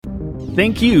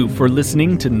Thank you for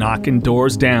listening to Knocking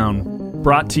Doors Down,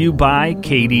 brought to you by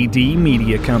KDD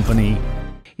Media Company.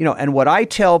 You know, and what I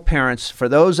tell parents, for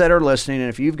those that are listening, and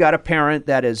if you've got a parent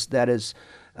that is,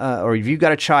 or if you've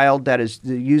got a child that is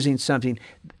using something,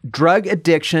 drug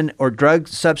addiction or drug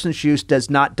substance use does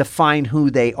not define who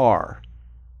they are.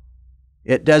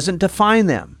 It doesn't define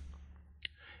them.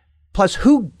 Plus,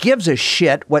 who gives a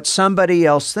shit what somebody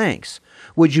else thinks?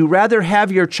 Would you rather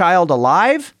have your child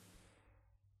alive?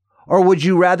 Or would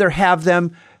you rather have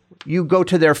them, you go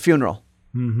to their funeral?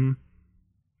 Mm-hmm.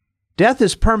 Death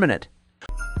is permanent.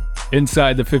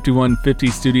 Inside the 5150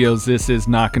 studios, this is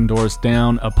Knocking Doors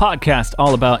Down, a podcast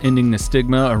all about ending the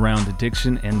stigma around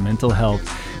addiction and mental health.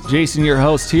 Jason, your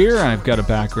host here. I've got a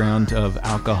background of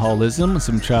alcoholism,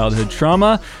 some childhood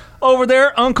trauma. Over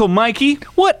there, Uncle Mikey.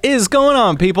 What is going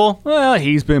on, people? Well,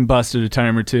 he's been busted a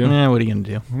time or two. Yeah, what are you going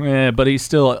to do? Yeah, but he's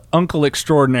still Uncle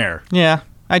Extraordinaire. Yeah,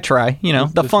 I try. You know,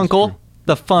 the funkle,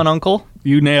 the fun uncle.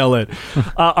 You nail it.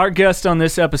 Our guest on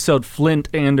this episode, Flindt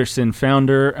Andersen,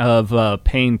 founder of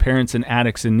Paying Parents and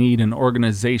Addicts in Need, an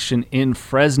organization in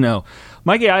Fresno.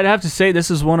 Mikey, I'd have to say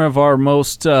this is one of our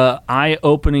most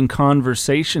eye-opening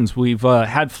conversations. We've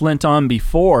had Flindt on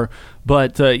before,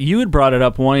 but you had brought it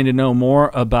up wanting to know more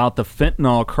about the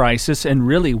fentanyl crisis and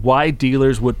really why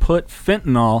dealers would put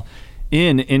fentanyl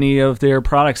in any of their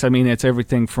products. I mean, it's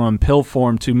everything from pill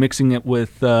form to mixing it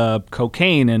with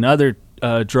cocaine and other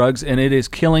drugs, and it is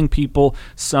killing people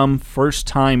some first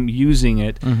time using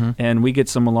it. Mm-hmm. And we get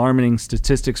some alarming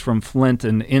statistics from Flindt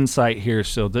and insight here.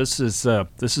 So this is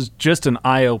just an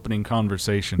eye-opening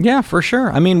conversation. Yeah, for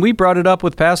sure. I mean, we brought it up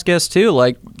with past guests too.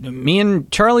 Like me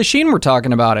and Charlie Sheen were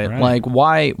talking about it. Right. Like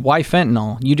why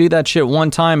fentanyl? You do that shit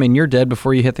one time and you're dead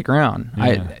before you hit the ground.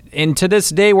 Yeah. And to this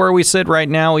day where we sit right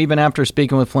now, even after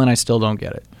speaking with Flindt, I still don't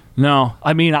get it. No,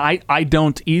 I mean, I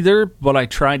don't either, but I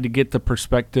tried to get the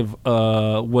perspective,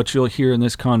 what you'll hear in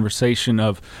this conversation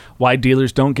of why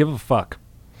dealers don't give a fuck.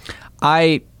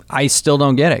 I still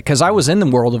don't get it, because I was in the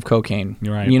world of cocaine.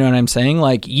 Right. You know what I'm saying?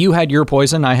 Like, you had your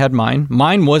poison, I had mine.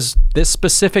 Mine was this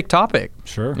specific topic.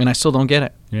 Sure. And I still don't get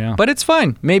it. Yeah. But it's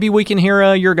fine. Maybe we can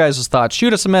hear your guys' thoughts.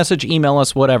 Shoot us a message, email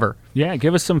us, whatever. Yeah,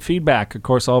 give us some feedback. Of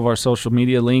course, all of our social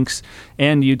media links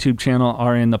and YouTube channel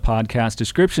are in the podcast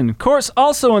description. Of course,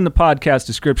 also in the podcast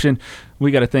description,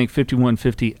 we got to thank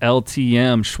 5150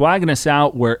 LTM, swagging us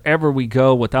out wherever we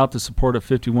go. Without the support of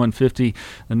 5150,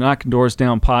 the Knocking Doors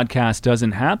Down podcast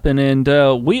doesn't happen.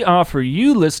 And we offer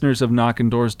you, listeners of Knocking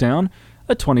Doors Down,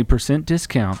 a 20%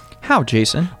 discount. How,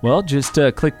 Jason? Well, just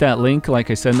click that link,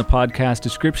 like I said in the podcast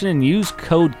description, and use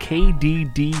code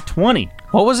KDD20.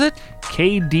 What was it?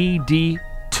 KDD20.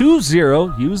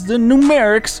 Use the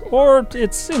numerics, or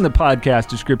it's in the podcast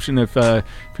description if you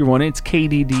want it. It's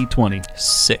KDD20.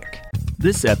 Sick.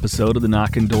 This episode of the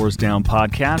Knocking Doors Down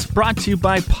podcast brought to you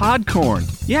by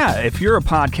Podcorn. Yeah, if you're a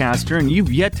podcaster and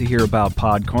you've yet to hear about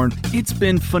Podcorn, it's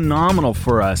been phenomenal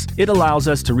for us. It allows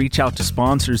us to reach out to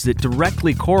sponsors that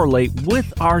directly correlate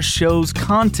with our show's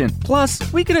content.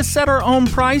 Plus, we get to set our own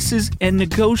prices and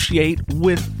negotiate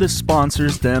with the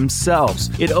sponsors themselves.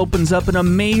 It opens up an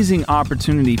amazing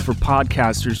opportunity for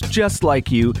podcasters just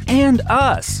like you and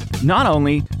us. Not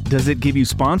only does it give you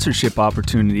sponsorship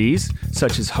opportunities,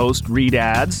 such as host read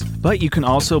ads, but you can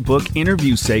also book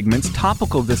interview segments,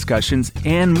 topical discussions,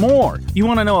 and more. You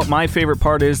want to know what my favorite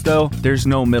part is, though? There's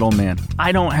no middleman.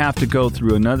 I don't have to go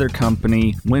through another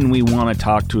company when we want to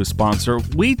talk to a sponsor.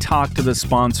 We talk to the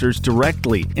sponsors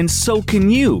directly, and so can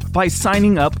you by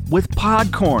signing up with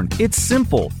Podcorn. It's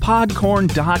simple.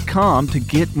 Podcorn.com to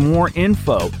get more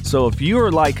info. So if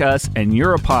you're like us and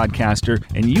you're a podcaster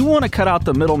and you want to cut out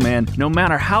the middleman, no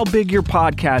matter how big your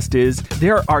podcast is,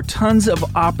 there are tons of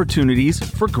opportunities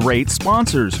for great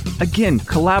sponsors. Again,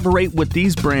 collaborate with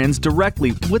these brands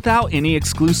directly without any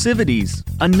exclusivities.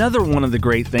 Another one of the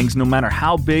great things, no matter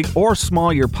how big or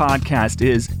small your podcast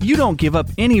is, you don't give up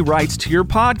any rights to your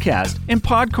podcast. And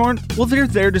Podcorn, well, they're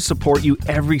there to support you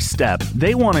every step.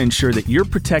 They want to ensure that you're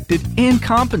protected and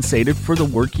compensated for the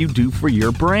work you do for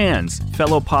your brands.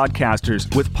 Fellow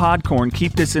podcasters, with Podcorn,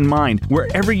 keep this in mind.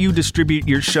 Wherever you distribute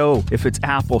your show, if it's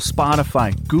Apple,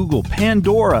 Spotify, Google,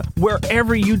 Pandora,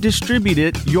 wherever you distribute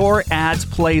it, your ads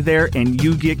play there and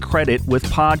you get credit with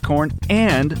Podcorn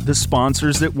and the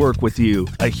sponsors that work with you.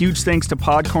 A huge thanks to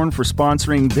Podcorn for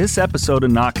sponsoring this episode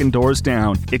of Knocking Doors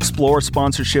Down. Explore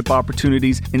sponsorship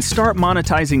opportunities and start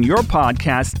monetizing your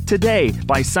podcast today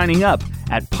by signing up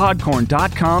at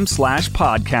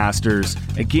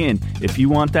podcorn.com/podcasters. Again, if you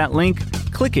want that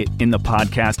link, click it in the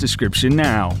podcast description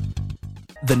now.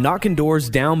 The Knocking Doors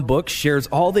Down book shares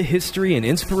all the history and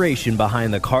inspiration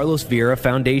behind the Carlos Vieira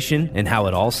Foundation and how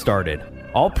it all started.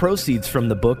 All proceeds from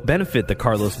the book benefit the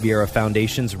Carlos Vieira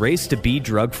Foundation's Race to Be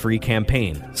Drug-Free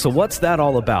campaign. So what's that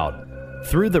all about?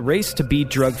 Through the Race to Be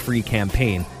Drug-Free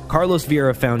campaign, Carlos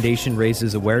Vieira Foundation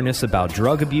raises awareness about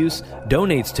drug abuse,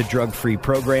 donates to drug-free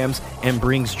programs, and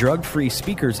brings drug-free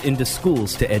speakers into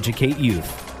schools to educate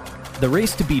youth. The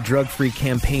Race to Be Drug-Free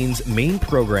campaign's main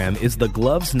program is the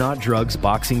Gloves Not Drugs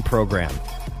boxing program.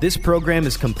 This program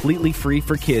is completely free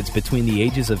for kids between the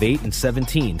ages of 8 and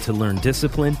 17 to learn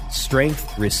discipline,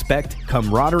 strength, respect,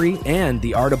 camaraderie, and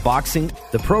the art of boxing.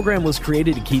 The program was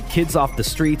created to keep kids off the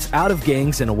streets, out of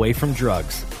gangs, and away from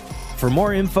drugs. For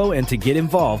more info and to get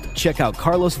involved, check out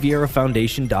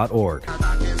carlosvierafoundation.org.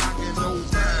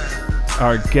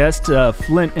 Our guest,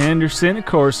 Flindt Andersen, of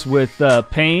course, with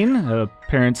Pain,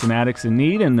 Parents and Addicts in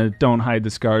Need, and the Don't Hide the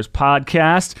Scars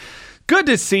podcast. Good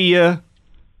to see you,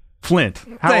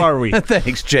 Flindt. How are we?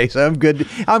 Thanks, Jason.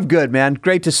 I'm good, man.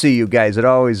 Great to see you guys. It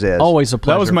always is. Always a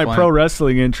pleasure. That was my Flindt. pro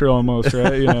wrestling intro almost,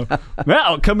 right?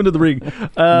 Now, coming to the ring.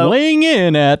 Weighing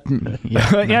in at...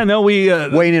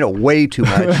 weighing in way too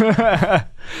much.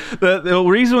 The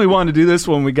reason we wanted to do this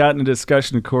one, we got in a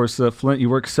discussion, of course, Flindt, you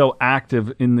work so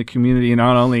active in the community,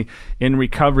 not only in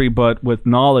recovery, but with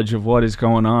knowledge of what is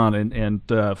going on. And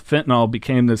fentanyl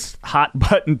became this hot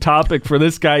button topic for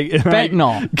this guy.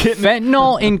 Fentanyl.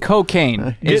 Fentanyl and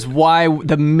cocaine is why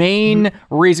the main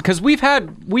reason, because we've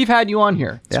had you on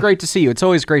here. It's great to see you. It's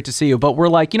always great to see you. But we're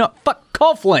like,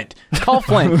 call Flindt. Call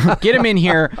Flindt. Get him in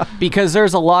here, because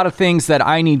there's a lot of things that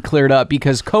I need cleared up,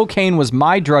 because cocaine was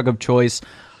my drug of choice.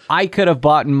 I could have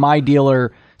bought my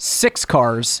dealer 6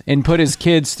 cars and put his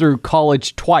kids through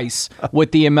college twice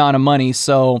with the amount of money.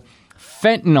 So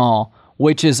fentanyl,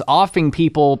 which is offing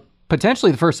people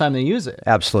potentially the first time they use it.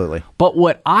 Absolutely. But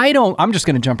what I'm just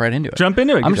going to jump right into it. I'm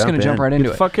just going to jump right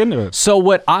into it. Fuck into it. So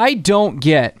what I don't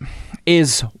get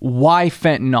is why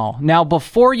fentanyl? Now,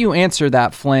 before you answer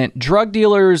that, Flindt, drug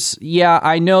dealers,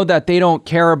 I know that they don't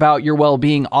care about your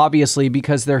well-being, obviously,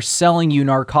 because they're selling you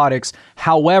narcotics.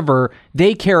 However,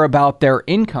 they care about their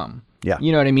income. Yeah.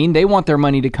 You know what I mean? They want their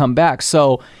money to come back.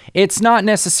 So it's not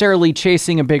necessarily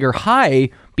chasing a bigger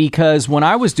high, because when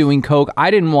I was doing coke, I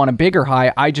didn't want a bigger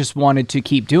high. I just wanted to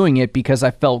keep doing it because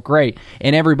I felt great.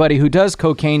 And everybody who does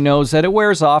cocaine knows that it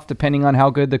wears off depending on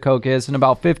how good the coke is in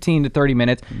about 15 to 30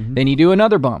 minutes. Mm-hmm. Then you do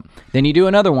another bump. Then you do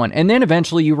another one. And then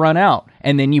eventually you run out.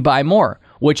 And then you buy more,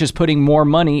 which is putting more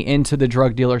money into the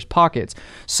drug dealer's pockets.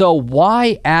 So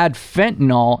why add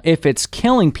fentanyl if it's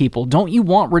killing people? Don't you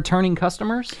want returning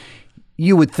customers?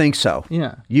 You would think so.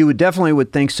 Yeah. You definitely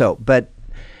would think so. But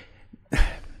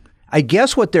I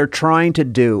guess what they're trying to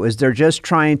do is they're just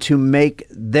trying to make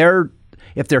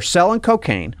if they're selling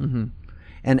cocaine mm-hmm.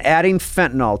 and adding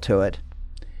fentanyl to it,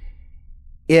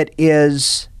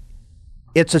 it's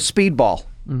a speedball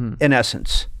mm-hmm. in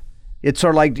essence. It's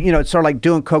sort of like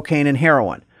doing cocaine and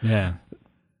heroin. Yeah.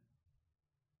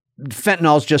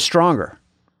 Fentanyl's just stronger.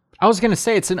 I was going to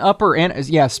say it's an upper and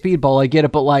speedball. I get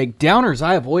it. But like downers,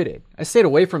 I avoided. I stayed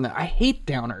away from that. I hate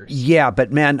downers. Yeah,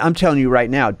 but man, I'm telling you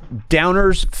right now,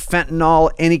 downers,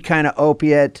 fentanyl, any kind of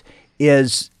opiate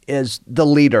is the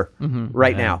leader mm-hmm.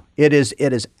 right now. It is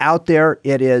out there.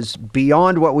 It is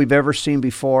beyond what we've ever seen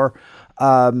before.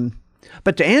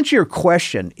 But to answer your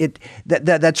question,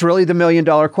 that's really the $1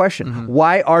 million question. Mm-hmm.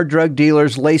 Why are drug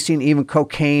dealers lacing even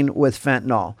cocaine with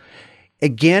fentanyl?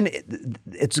 Again,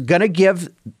 it's going to give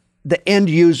the end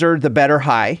user the better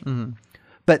high, mm-hmm.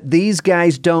 but these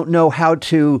guys don't know how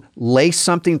to lace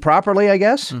something properly, I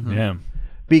guess. Mm-hmm. Yeah.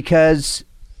 Because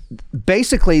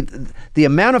basically the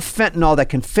amount of fentanyl that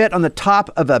can fit on the top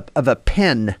of a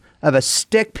pen, of a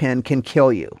stick pen, can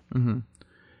kill you. Mm-hmm.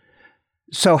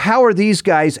 So how are these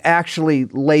guys actually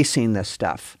lacing this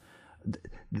stuff?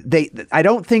 I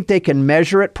don't think they can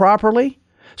measure it properly,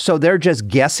 so they're just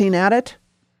guessing at it.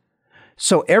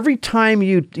 So every time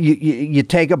you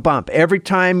take a bump, every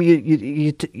time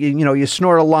you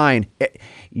snort a line,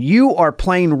 you are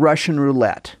playing Russian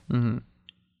roulette mm-hmm.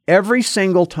 every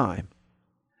single time,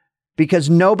 because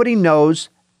nobody knows.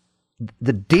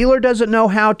 The dealer doesn't know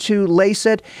how to lace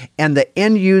it, and the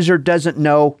end user doesn't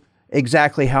know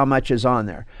exactly how much is on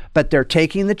there. But they're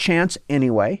taking the chance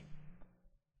anyway,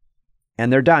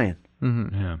 and they're dying.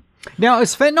 Mm-hmm. Yeah. Now,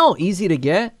 is fentanyl easy to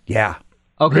get? Yeah.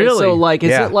 Okay, really? So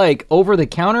is it like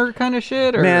over-the-counter kind of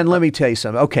shit? Or? Man, let me tell you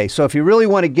something. Okay, so if you really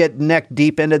want to get neck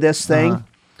deep into this thing,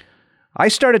 uh-huh. I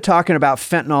started talking about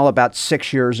fentanyl about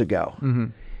 6 years ago. Mm-hmm.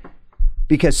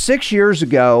 Because 6 years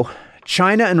ago,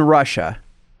 China and Russia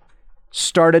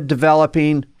started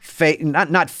developing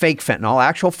not fake fentanyl,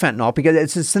 actual fentanyl, because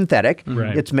it's a synthetic.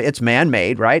 Right. It's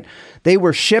man-made, right? They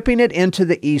were shipping it into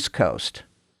the East Coast.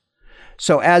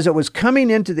 So as it was coming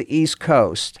into the East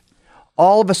Coast,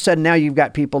 all of a sudden now you've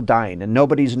got people dying and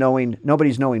nobody's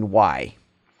knowing why.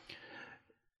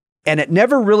 And it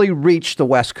never really reached the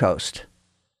West Coast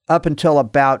up until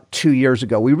about 2 years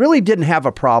ago. We really didn't have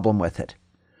a problem with it,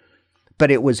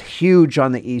 but it was huge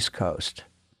on the East Coast.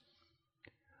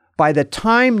 By the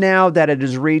time now that it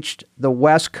has reached the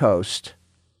West Coast,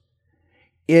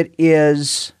 the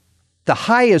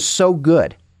high is so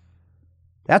good.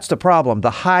 That's the problem.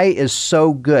 The high is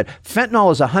so good.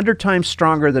 Fentanyl is 100 times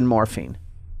stronger than morphine.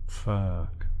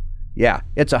 Fuck. Yeah,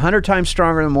 it's 100 times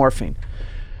stronger than morphine.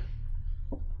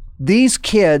 These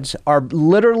kids are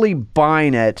literally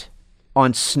buying it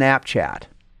on Snapchat.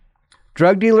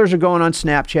 Drug dealers are going on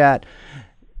Snapchat.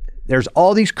 There's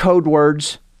all these code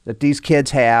words that these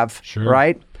kids have,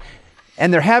 right?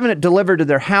 And they're having it delivered to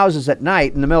their houses at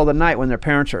night, in the middle of the night when their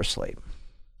parents are asleep.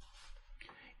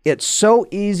 It's so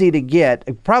easy to get.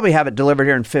 You probably have it delivered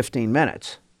here in 15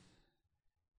 minutes.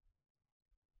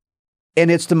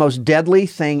 And it's the most deadly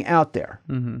thing out there.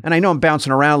 Mm-hmm. And I know I'm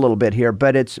bouncing around a little bit here,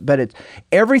 but it's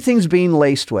everything's being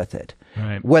laced with it.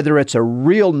 Right. Whether it's a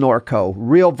real Norco,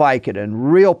 real Vicodin,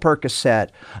 real Percocet,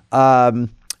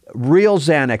 real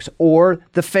Xanax, or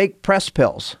the fake press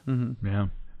pills. Mm-hmm. Yeah.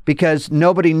 Because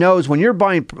nobody knows when you're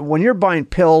buying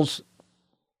pills,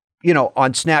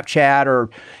 on Snapchat, or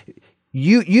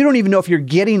you don't even know if you're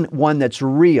getting one that's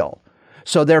real.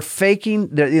 So they're faking,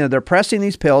 they're pressing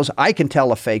these pills. I can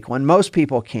tell a fake one. Most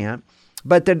people can't.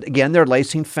 But then, again, they're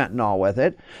lacing fentanyl with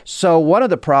it. So one of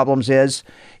the problems is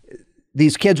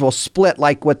these kids will split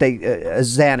like what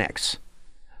Xanax.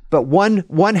 But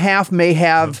one half may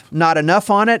have not enough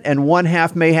on it, and one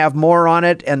half may have more on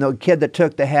it, and the kid that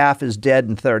took the half is dead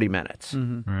in 30 minutes.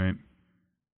 Mm-hmm. Right.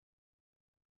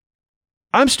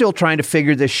 I'm still trying to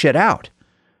figure this shit out.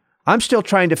 I'm still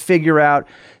trying to figure out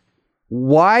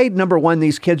why, number one,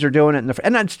 these kids are doing it,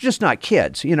 and it's just not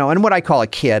kids, And what I call a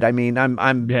kid, I mean, I'm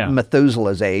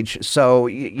Methuselah's age, so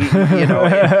anybody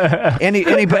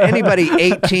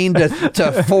 18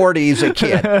 to 40 is a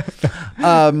kid.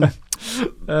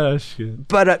 Oh shit!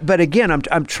 But again,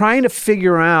 I'm trying to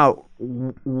figure out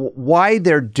why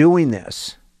they're doing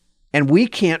this, and we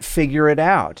can't figure it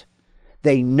out.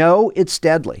 They know it's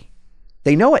deadly.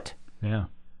 They know it. Yeah.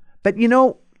 But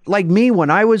like me, when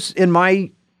I was in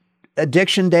my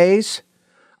addiction days,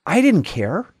 I didn't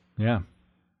care. Yeah.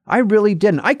 I really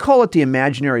didn't. I call it the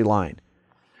imaginary line.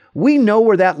 We know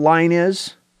where that line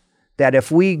is, that if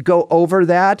we go over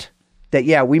that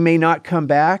we may not come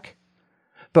back,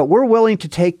 but we're willing to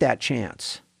take that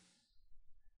chance.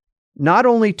 Not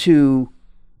only to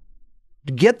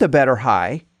get the better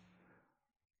high,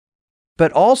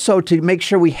 but also to make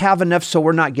sure we have enough so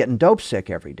we're not getting dope sick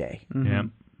every day. Mm-hmm. Yeah.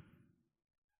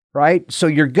 Right? So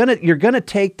you're gonna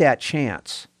take that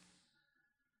chance.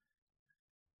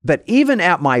 But even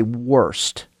at my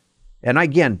worst, and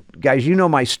again, guys, you know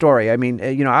my story. I mean,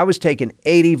 I was taking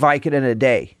 80 Vicodin a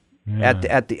day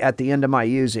at the end of my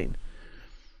using.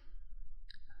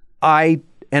 I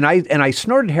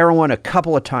snorted heroin a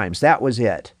couple of times. That was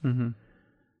it. Mm-hmm.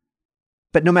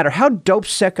 But no matter how dope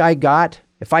sick I got,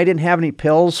 if I didn't have any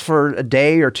pills for a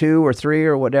day or two or three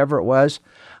or whatever it was,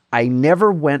 I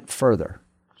never went further.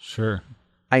 Sure.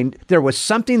 There was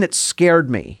something that scared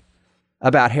me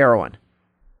about heroin.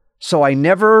 So I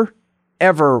never,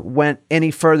 ever went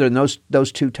any further than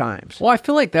those two times. Well, I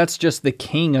feel like that's just the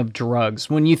king of drugs.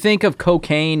 When you think of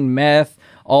cocaine, meth,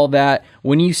 all that,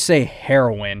 when you say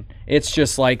heroin, it's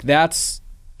just like that's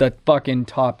the fucking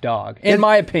top dog. In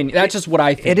my opinion, that's just what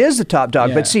I think. It is the top dog.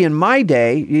 Yeah. But see, in my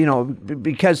day,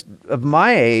 because of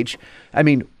my age, I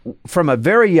mean, from a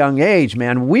very young age,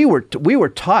 man, we were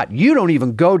taught you don't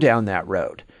even go down that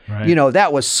road. Right.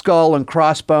 That was skull and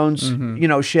crossbones,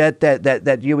 shit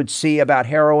that you would see about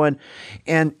heroin,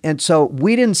 and so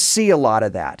we didn't see a lot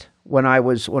of that when I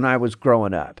was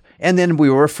growing up, and then we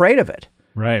were afraid of it.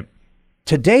 Right.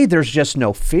 Today, there's just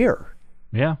no fear.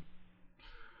 Yeah.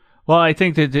 Well, I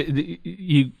think that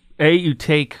you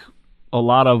take a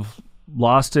lot of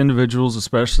lost individuals,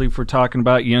 especially if we're talking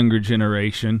about younger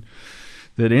generation,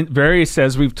 that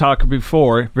as we've talked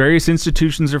before, various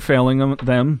institutions are failing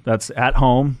them. That's at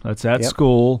home, that's at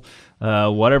school,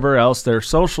 whatever else, their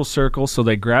social circles, so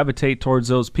they gravitate towards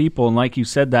those people. And like you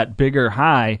said, that bigger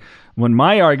high, when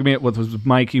my argument with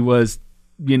Mikey was,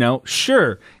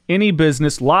 sure, any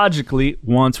business logically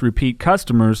wants repeat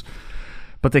customers,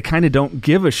 but they kind of don't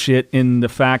give a shit in the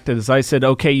fact that, as I said,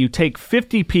 okay, you take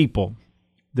 50 people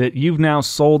that you've now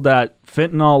sold that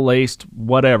fentanyl-laced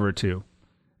whatever to,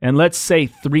 and let's say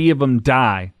 3 of them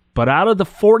die, but out of the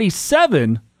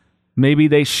 47, maybe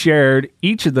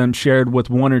each of them shared with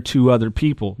one or two other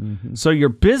people. So your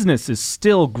business is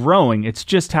still growing. It's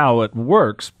just how it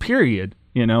works, period.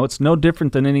 It's no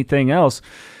different than anything else.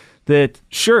 That,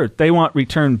 sure, they want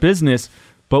return business,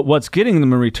 but what's getting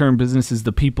them a return business is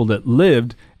the people that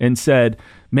lived and said,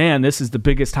 man, this is the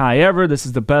biggest high ever. This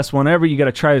is the best one ever. You got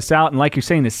to try this out. And like you're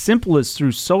saying, as simple as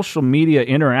through social media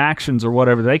interactions or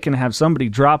whatever, they can have somebody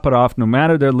drop it off no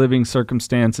matter their living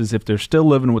circumstances, if they're still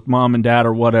living with mom and dad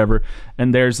or whatever,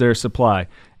 and there's their supply.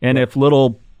 And if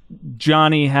little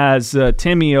Johnny has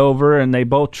Timmy over and they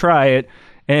both try it,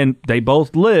 and they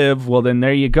both live, well, then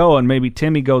there you go. And maybe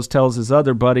Timmy tells his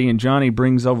other buddy, and Johnny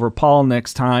brings over Paul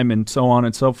next time, and so on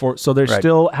and so forth. So they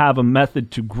still have a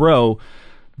method to grow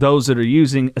those that are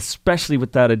using, especially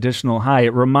with that additional high.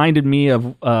 It reminded me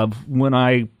of when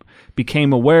I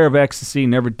became aware of ecstasy,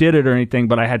 never did it or anything,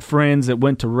 but I had friends that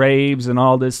went to raves and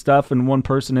all this stuff, and one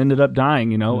person ended up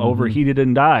dying, overheated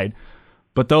and died.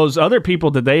 But those other people,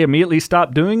 did they immediately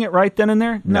stop doing it right then and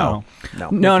there? No.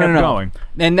 Going.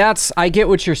 And I get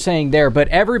what you're saying there, but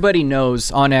everybody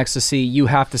knows on ecstasy, you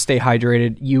have to stay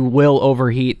hydrated. You will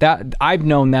overheat. That I've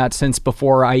known that since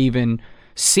before I even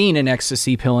seen an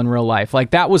ecstasy pill in real life.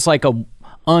 Like, that was like a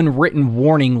unwritten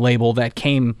warning label that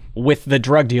came with the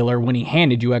drug dealer when he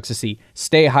handed you ecstasy.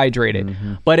 Stay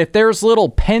hydrated. But if there's little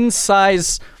pen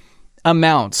size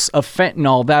amounts of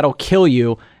fentanyl that'll kill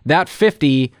you, that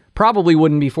 50 probably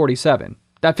wouldn't be 47.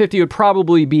 That 50 would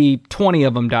probably be 20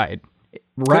 of them died,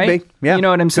 right? Could be. Yeah. You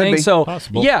know what I'm saying? So,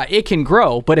 possible. Yeah, it can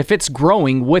grow, but if it's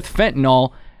growing with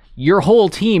fentanyl, your whole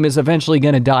team is eventually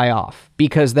going to die off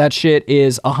because that shit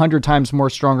is 100 times more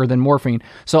stronger than morphine.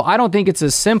 So I don't think it's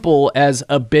as simple as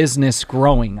a business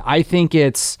growing. I think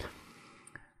and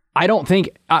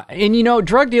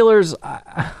drug dealers,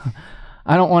 I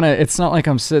don't want to, it's not like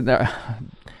I'm sitting there.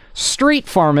 Street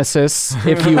pharmacists,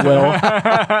 if you will,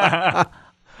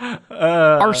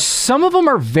 some of them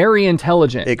are very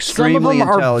intelligent. Extremely intelligent. Some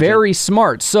of them are very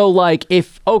smart. So, like,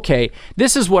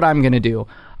 this is what I'm going to do.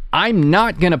 I'm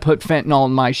not going to put fentanyl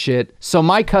in my shit so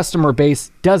my customer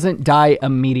base doesn't die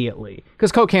immediately.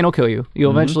 Because cocaine will kill you.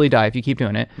 You'll eventually die if you keep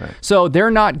doing it. Right. So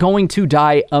they're not going to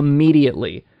die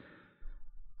immediately.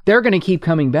 They're going to keep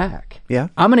coming back. Yeah.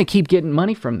 I'm going to keep getting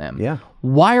money from them. Yeah.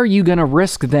 Why are you going to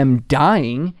risk them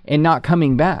dying and not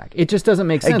coming back? It just doesn't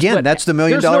make sense. Again, but that's the $1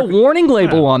 million. There's no warning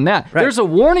label on that. Right. There's a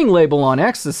warning label on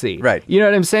ecstasy. Right. You know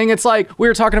what I'm saying? It's like we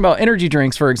were talking about energy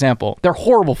drinks, for example. They're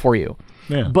horrible for you.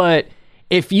 Yeah. But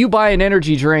if you buy an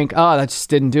energy drink, that just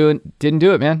didn't do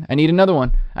it, man. I need another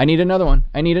one.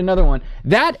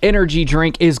 That energy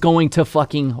drink is going to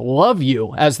fucking love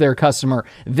you as their customer.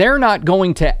 They're not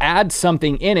going to add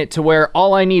something in it to where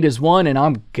all I need is one and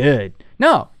I'm good.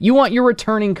 No, you want your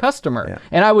returning customer. Yeah.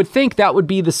 And I would think that would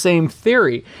be the same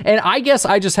theory. And I guess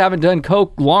I just haven't done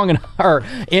coke long enough or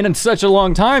in such a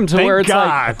long time to where it's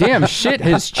like, damn, shit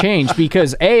has changed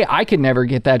because I could never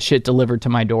get that shit delivered to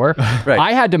my door. Right.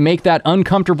 I had to make that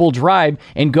uncomfortable drive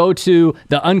and go to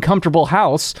the uncomfortable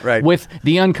house with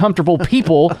the uncomfortable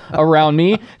people around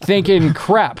me thinking,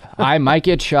 crap, I might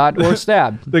get shot or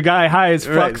stabbed. The guy high as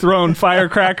fuck throwing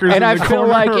firecrackers and in the I feel corner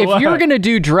like if you're going to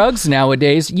do drugs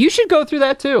nowadays, you should go through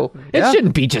that too. It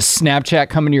shouldn't be just Snapchat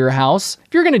coming to your house.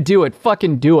 If you're going to do it,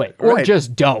 fucking do it. Or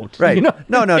just don't. Right. You know?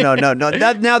 No.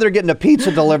 Now they're getting a pizza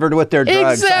delivered with their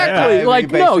drugs.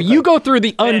 Exactly. You go through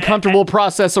the uncomfortable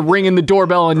process of ringing the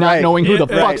doorbell and not knowing who the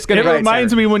fuck's going to It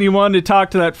reminds me when you wanted to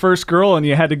talk to that first girl and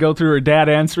you had to go through her dad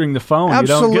answering the phone.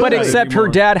 Absolutely. You don't get but except her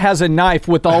dad has a knife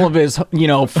with all of his,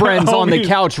 friends on the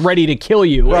couch ready to kill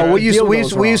you. Well,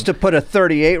 we used to put a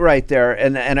 38 right there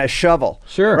and a shovel.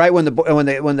 Sure. Right when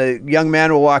the young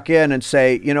man will walk in and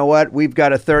say, you know what, we've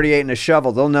got a 38 and a shovel.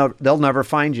 They'll never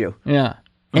find you. Yeah.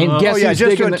 And guess who's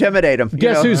just digging to intimidate them.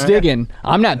 Guess who's digging?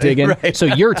 I'm not digging. So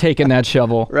you're taking that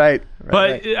shovel. Right.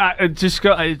 But it's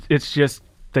just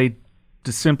the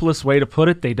simplest way to put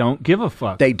it. They don't give a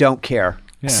fuck. They don't care.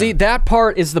 Yeah. See, that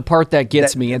part is the part that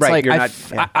gets me. It's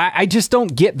I just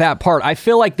don't get that part. I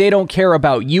feel like they don't care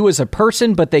about you as a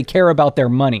person, but they care about their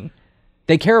money.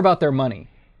 They care about their money.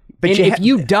 But if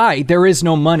you die, there is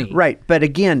no money. Right. But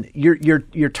again,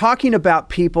 you're talking about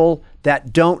people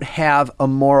that don't have a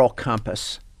moral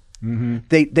compass. Mm-hmm.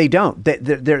 They don't.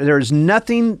 There's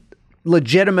nothing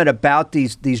legitimate about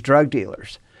these drug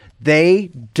dealers. They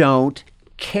don't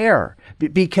care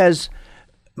because,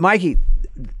 Mikey,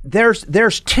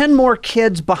 there's 10 more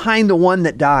kids behind the one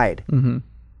that died. Mm-hmm.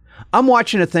 I'm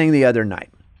watching a thing the other night.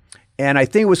 And I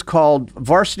think it was called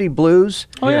Varsity Blues.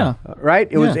 Oh yeah, right.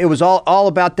 It was all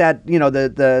about that.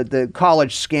 The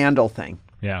college scandal thing.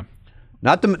 Yeah.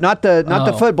 Not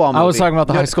the football movie. I was talking about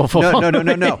the high school football.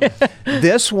 No.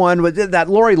 This one with that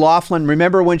Lori Loughlin.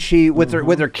 Remember when she with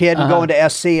her kid and going to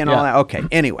SC and all that? Okay.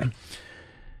 Anyway.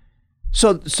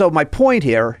 So my point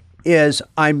here is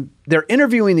they're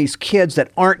interviewing these kids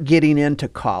that aren't getting into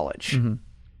college. Mm-hmm.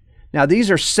 Now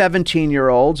these are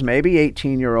 17-year-olds, maybe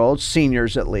 18-year-olds,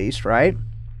 seniors at least, right?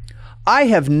 I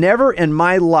have never in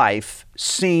my life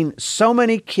seen so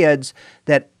many kids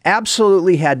that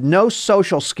absolutely had no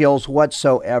social skills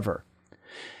whatsoever.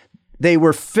 They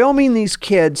were filming these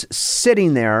kids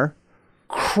sitting there,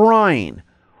 crying,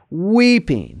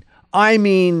 weeping. I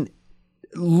mean,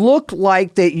 looked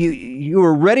like that you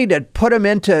were ready to put them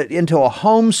into a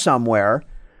home somewhere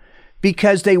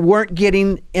because they weren't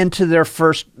getting into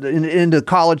into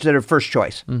college that are first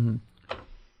choice. Mm-hmm.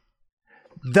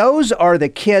 Those are the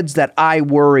kids that I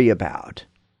worry about.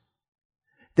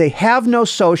 They have no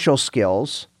social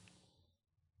skills.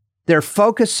 They're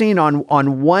focusing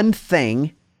on one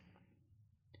thing.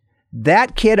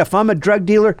 That kid, if I'm a drug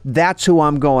dealer, that's who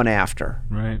I'm going after.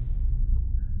 Right.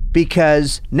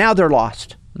 Because now they're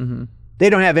lost. Mm-hmm. They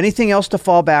don't have anything else to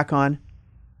fall back on.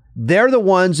 They're the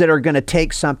ones that are going to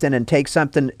take something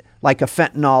like a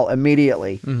fentanyl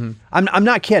immediately. Mm-hmm. I'm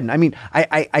not kidding. I mean,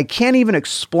 I can't even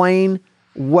explain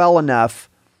well enough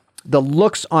the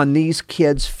looks on these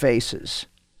kids' faces.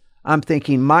 I'm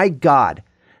thinking, my God,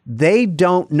 they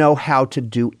don't know how to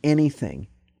do anything.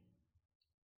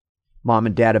 Mom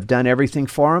and dad have done everything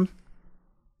for them.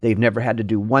 They've never had to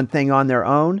do one thing on their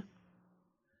own.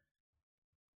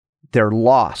 They're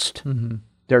lost. Mm-hmm.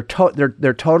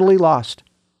 They're totally lost.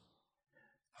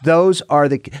 That's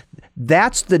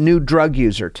the new drug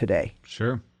user today.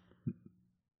 Sure.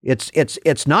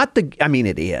 It's not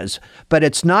it is, but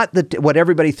it's not what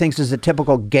everybody thinks is the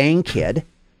typical gang kid.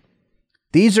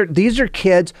 These are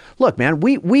kids. Look, man,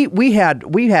 we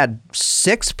had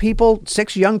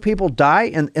 6 young people die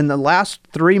in the last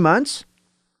 3 months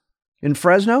in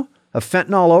Fresno of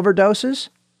fentanyl overdoses.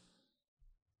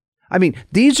 I mean,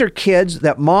 these are kids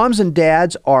that moms and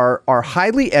dads are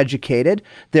highly educated.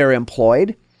 They're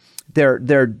employed.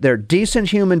 They're decent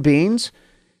human beings.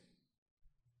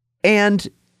 And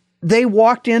they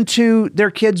walked into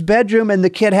their kid's bedroom and the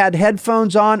kid had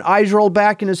headphones on, eyes rolled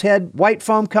back in his head, white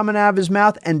foam coming out of his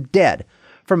mouth, and dead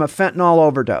from a fentanyl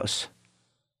overdose.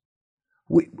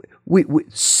 We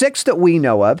 6 that we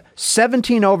know of,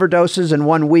 17 overdoses in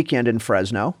one weekend in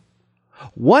Fresno.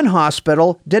 One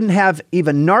hospital didn't have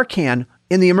even Narcan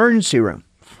in the emergency room.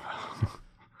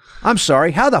 I'm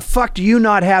sorry, how the fuck do you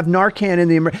not have Narcan in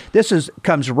the This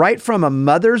comes right from a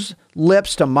mother's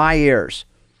lips to my ears.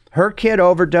 Her kid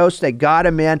overdosed, they got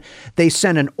him in. They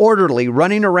sent an orderly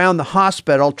running around the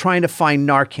hospital trying to find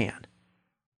Narcan.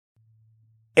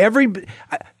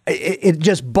 It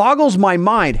just boggles my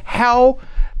mind how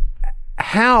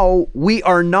we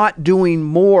are not doing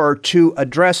more to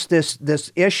address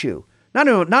this issue. Not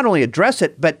only address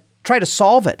it, but try to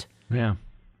solve it. Yeah.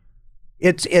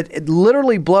 It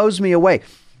literally blows me away.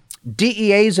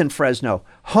 DEA's in Fresno.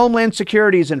 Homeland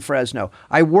Security's in Fresno.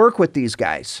 I work with these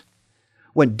guys.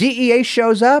 When DEA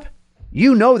shows up,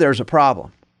 you know there's a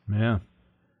problem. Yeah.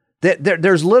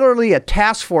 There's literally a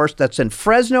task force that's in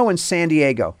Fresno and San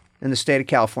Diego in the state of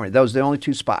California. Those are the only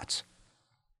 2 spots.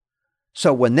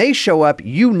 So when they show up,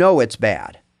 you know it's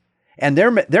bad. And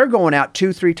they're going out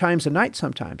 2-3 times a night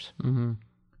sometimes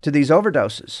to these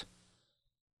overdoses.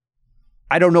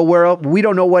 I don't know where else, we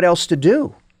don't know what else to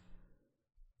do.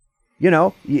 You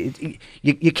know,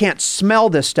 you can't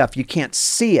smell this stuff. You can't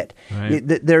see it. Right.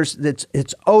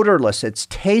 It's odorless. It's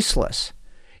tasteless.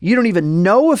 You don't even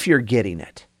know if you're getting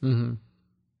it. Mm-hmm.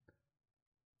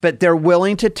 But they're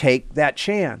willing to take that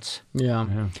chance.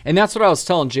 Yeah. And that's what I was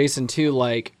telling Jason too.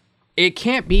 Like, it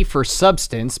can't be for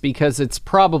substance because it's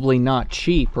probably not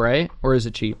cheap, right? Or is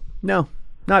it cheap? No,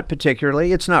 not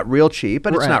particularly. It's not real cheap,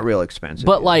 but it's not real expensive.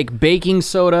 But like baking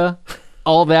soda,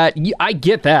 all that, I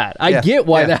get that. I get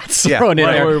why that's thrown in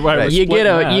there. Right. You get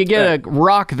a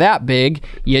rock that big,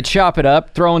 you chop it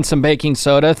up, throw in some baking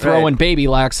soda, throw in baby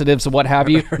laxatives and what have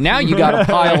you. Now you got a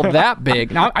pile that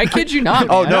big. Now, I kid you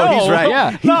not. Oh, no, he's right.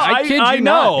 Yeah, I kid you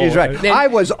not. He's right. I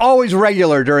was always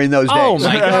regular during those days. Oh,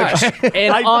 my gosh.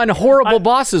 And on Horrible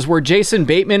Bosses, where Jason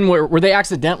Bateman, where they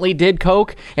accidentally did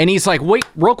coke, and he's like, wait,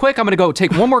 real quick, I'm going to go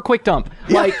take one more quick dump.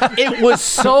 Like, it was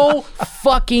so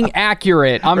fucking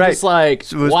accurate. I'm just like,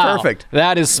 it was wow, perfect.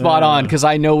 That is spot on because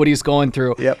I know what he's going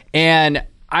through. Yep. And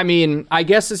I mean, I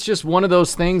guess it's just one of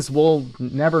those things we'll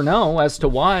never know as to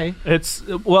why.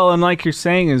 And like you're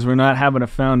saying, is we're not having a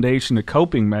foundation of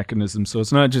coping mechanisms. So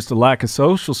it's not just a lack of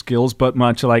social skills, but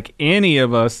much like any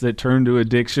of us that turn to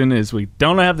addiction, is we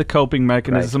don't have the coping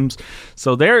mechanisms. Right.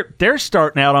 So they're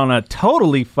starting out on a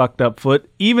totally fucked up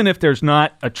foot, even if there's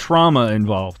not a trauma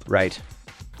involved. Right.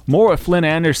 More with Flindt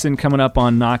Andersen coming up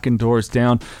on Knocking Doors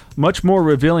Down. Much more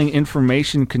revealing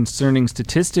information concerning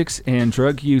statistics and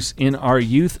drug use in our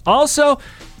youth. Also,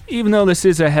 even though this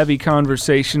is a heavy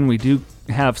conversation, we do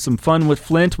have some fun with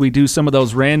Flindt. We do some of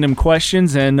those random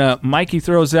questions, and Mikey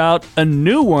throws out a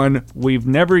new one we've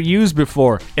never used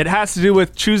before. It has to do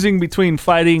with choosing between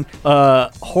fighting a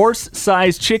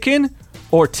horse-sized chicken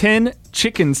or 10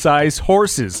 chicken-sized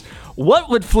horses. What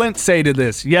would Flindt say to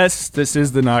this? Yes, this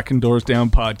is the Knocking Doors Down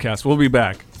podcast. We'll be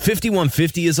back.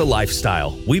 5150 is a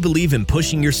lifestyle. We believe in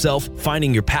pushing yourself,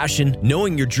 finding your passion,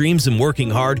 knowing your dreams and working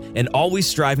hard, and always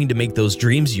striving to make those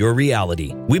dreams your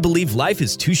reality. We believe life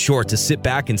is too short to sit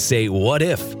back and say, what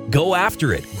if? Go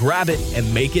after it, grab it,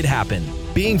 and make it happen.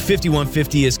 Being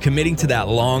 5150 is committing to that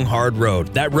long, hard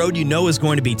road. That road you know is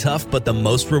going to be tough, but the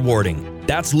most rewarding.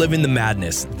 That's living the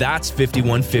madness. That's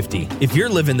 5150. If you're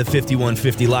living the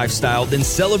 5150 lifestyle, then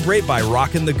celebrate by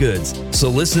rocking the goods. So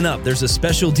listen up. There's a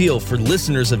special deal for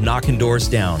listeners of Knocking Doors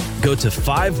Down. Go to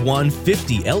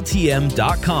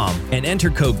 5150ltm.com and enter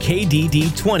code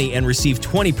KDD20 and receive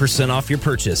 20% off your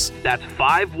purchase. That's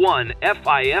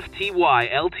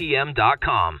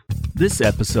 5150ltm.com. This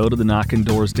episode of the Knocking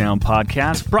Doors Down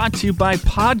podcast brought to you by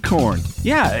Podcorn.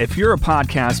 Yeah, if you're a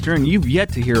podcaster and you've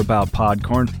yet to hear about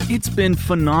Podcorn, it's been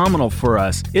phenomenal for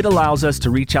us. It allows us to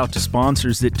reach out to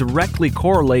sponsors that directly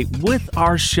correlate with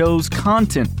our show's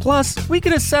content. Plus, we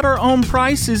get to set our own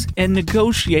prices and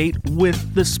negotiate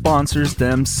with the sponsors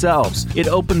themselves. It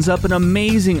opens up an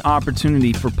amazing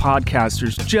opportunity for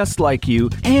podcasters just like you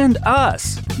and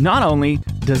us. Not only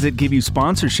does it give you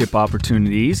sponsorship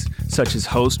opportunities, such as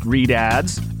host read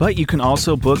ads, but you can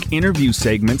also book interview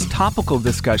segments, topical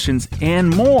discussions,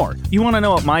 and more. You want to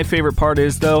know what my favorite part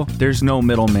is, though? There's no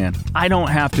middleman. I don't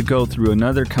have to go through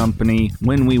another company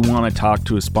when we want to talk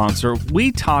to a sponsor.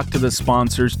 We talk to the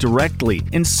sponsors directly,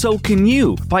 and so can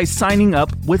you by signing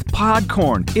up with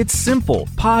Podcorn. It's simple.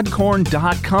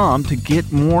 Podcorn.com to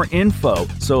get more info.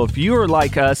 So if you're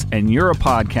like us and you're a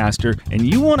podcaster and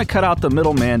you want to cut out the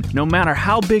middleman, no matter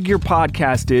how big your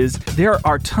podcast is, there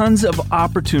are tons of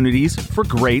opportunities for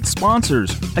great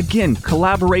sponsors. Again,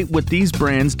 collaborate with these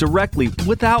brands directly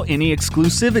without any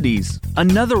exclusivities.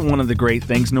 Another one of the great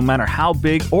things, no matter how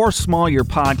big or small your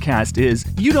podcast is,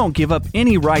 you don't give up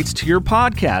any rights to your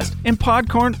podcast. And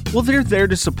Podcorn, well, they're there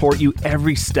to support you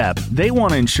every step. They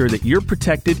want to ensure that you're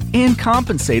protected and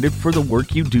compensated for the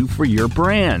work you do for your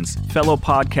brands. Fellow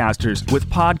podcasters, with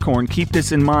Podcorn, keep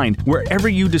this in mind. Wherever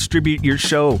you distribute your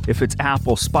show, if it's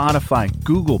Apple, Spotify,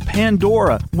 Google,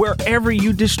 Pandora, wherever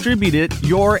you distribute it,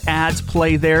 your ads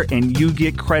play there and you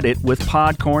get credit with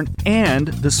Podcorn and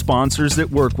the sponsors that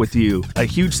work with you. A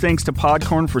huge thanks to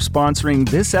Podcorn for sponsoring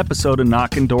this episode of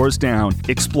Knocking Doors Down.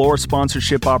 Explore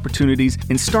sponsorship opportunities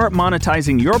and start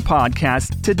monetizing your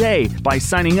podcast today by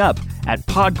signing up at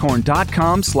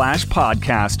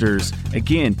podcorn.com/podcasters.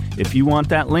 Again, if you want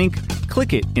that link,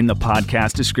 click it in the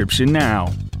podcast description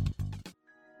now.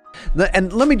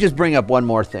 And let me just bring up one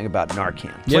more thing about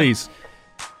Narcan. Please.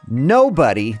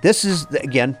 Nobody, this is,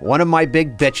 again, one of my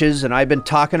big bitches, and I've been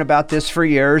talking about this for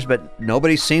years, but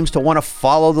nobody seems to want to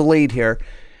follow the lead here.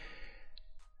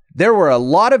 There were a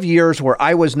lot of years where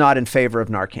I was not in favor of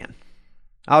Narcan.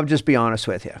 I'll just be honest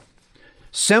with you.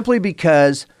 Simply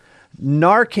because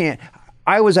Narcan,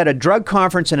 I was at a drug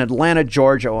conference in Atlanta,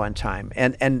 Georgia one time,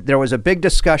 and there was a big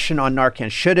discussion on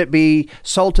Narcan. Should it be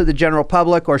sold to the general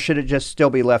public or should it just still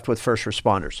be left with first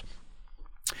responders?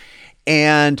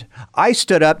 And I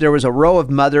stood up. There was a row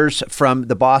of mothers from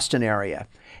the Boston area.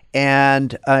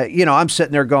 And, I'm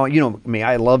sitting there going, you know me,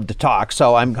 I love to talk.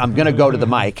 So I'm going to go to the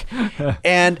mic.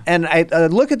 And I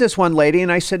look at this one lady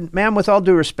and I said, ma'am, with all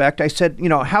due respect, I said,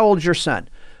 how old's your son?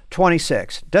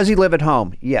 26. Does he live at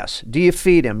home? Yes. Do you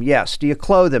feed him? Yes. Do you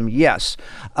clothe him? Yes.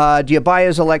 Do you buy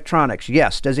his electronics?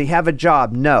 Yes. Does he have a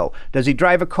job? No. Does he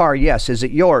drive a car? Yes. Is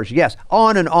it yours? Yes.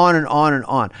 On and on and on and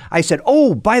on. I said,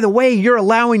 oh, by the way, you're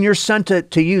allowing your son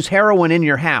to use heroin in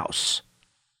your house.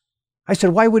 I said,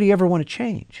 why would he ever want to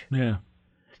change? Yeah.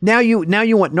 Now you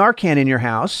want Narcan in your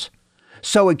house,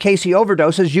 so in case he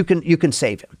overdoses, you can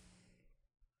save him.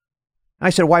 I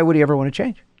said, why would he ever want to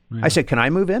change? Yeah. I said, can I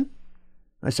move in?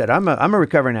 I said, I'm a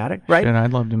recovering addict, right? Shit,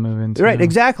 I'd love to move in too. Right,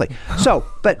 exactly. So,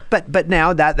 but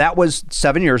now that was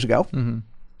 7 years ago. Mm-hmm.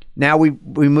 Now we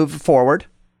move forward.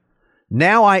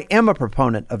 Now I am a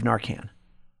proponent of Narcan.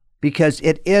 because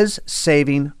it is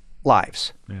saving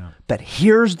lives. Yeah. But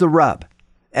here's the rub,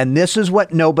 and this is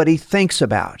what nobody thinks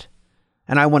about.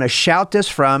 And I want to shout this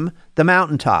from the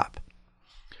mountaintop.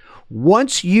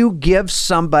 Once you give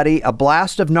somebody a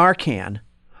blast of Narcan,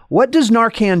 what does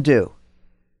Narcan do?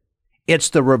 It's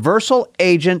the reversal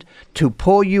agent to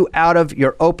pull you out of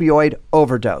your opioid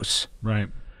overdose. Right.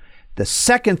 The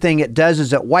second thing it does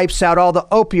is it wipes out all the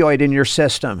opioid in your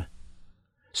system.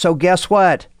 So guess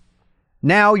what?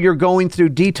 Now you're going through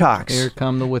detox. Here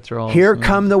come the withdrawals. Here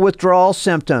come the withdrawal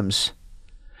symptoms.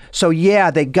 So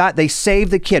yeah, they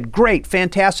saved the kid. Great,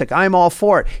 fantastic. I'm all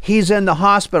for it. He's in the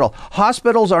hospital.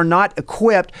 Hospitals are not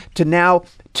equipped to now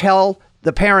tell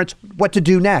the parents what to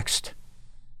do next,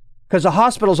 because the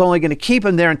hospital's only going to keep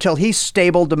him there until he's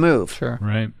stable to move. Sure.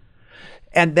 Right.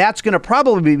 And that's going to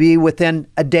probably be within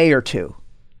a day or two.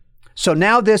 So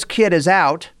now this kid is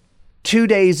out, 2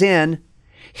 days in.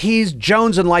 He's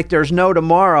jonesing like there's no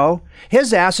tomorrow.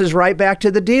 His ass is right back to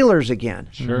the dealers again.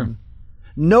 Sure.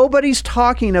 Nobody's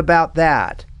talking about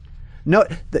that. No,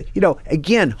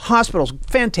 again, hospitals,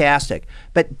 fantastic,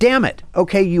 but damn it,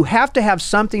 okay, you have to have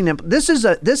something. This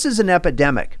is an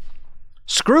epidemic.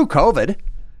 Screw COVID.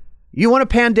 You want a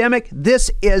pandemic? This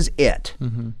is it.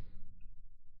 Mm-hmm.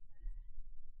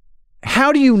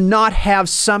 How do you not have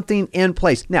something in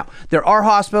place? Now, there are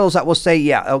hospitals that will say,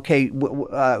 yeah, okay,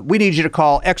 we need you to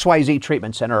call XYZ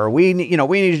treatment center, or we need you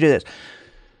to do this.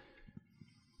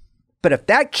 But if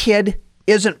that kid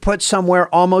isn't put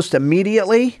somewhere almost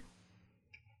immediately,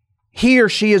 he or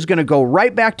she is going to go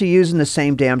right back to using the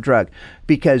same damn drug,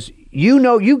 because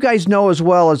you guys know as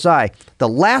well as I, the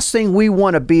last thing we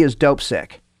want to be is dope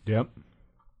sick. Yep.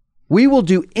 We will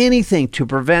do anything to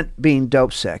prevent being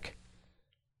dope sick.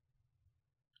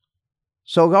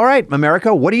 So, all right,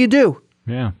 America, what do you do?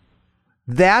 Yeah.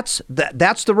 That's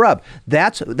the rub.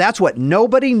 That's what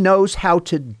nobody knows how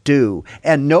to do,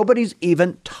 and nobody's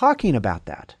even talking about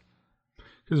that.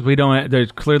 Because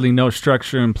there's clearly no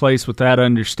structure in place with that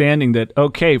understanding that,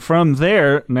 okay, from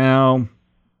there, now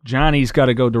Johnny's got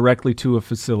to go directly to a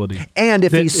facility. And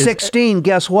if he's 16,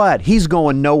 guess what? He's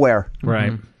going nowhere.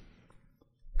 Right.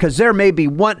 Because there may be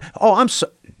one,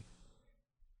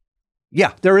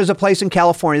 yeah, there is a place in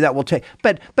California that will take,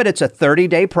 but it's a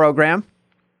 30-day program.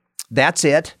 That's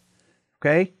it.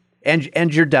 Okay?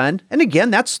 And you're done. And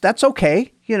again, that's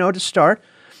okay, to start.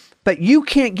 But you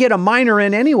can't get a minor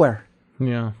in anywhere.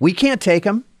 Yeah. We can't take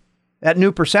them. At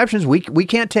New Perceptions, we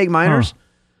can't take minors.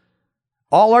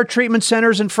 All our treatment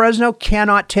centers in Fresno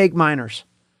cannot take minors.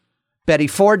 Betty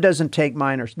Ford doesn't take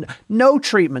minors. No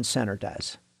treatment center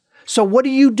does. So what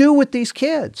do you do with these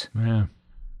kids? Yeah.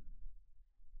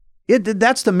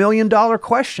 That's the $1 million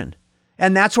question.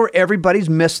 And that's where everybody's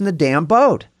missing the damn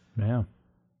boat. Yeah.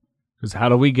 Because how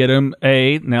do we get them?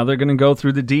 Now they're going to go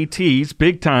through the DTs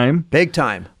big time. Big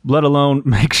time. Let alone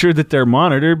make sure that they're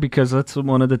monitored, because that's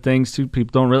one of the things too.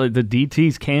 People don't really. The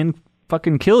DTs can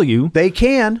fucking kill you. They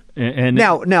can. And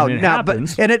it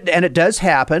happens. But it does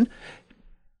happen.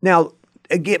 Now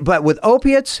again, but with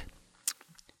opiates,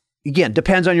 again,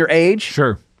 depends on your age.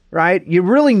 Sure. Right. You're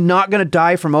really not going to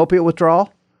die from opiate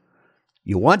withdrawal.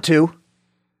 You want to.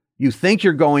 You think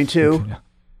you're going to. Yeah.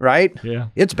 Right. Yeah.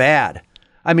 It's bad.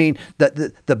 I mean,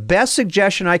 the best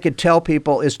suggestion I could tell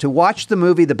people is to watch the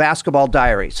movie The Basketball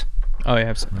Diaries. Oh,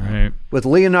 yeah. Right. With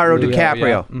Leonardo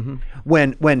DiCaprio. Yeah.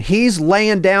 Mm-hmm. When he's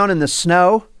laying down in the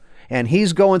snow and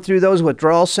he's going through those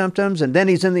withdrawal symptoms, and then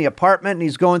he's in the apartment and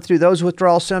he's going through those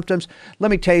withdrawal symptoms, let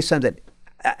me tell you something.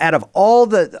 Out of all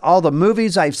the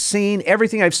movies I've seen,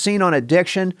 everything I've seen on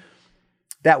addiction,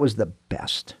 that was the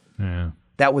best. Yeah.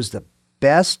 That was the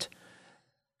best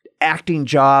acting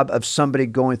job of somebody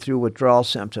going through withdrawal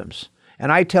symptoms.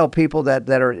 And I tell people that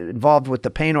are involved with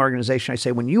the pain organization, I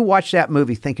say, when you watch that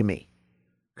movie, think of me,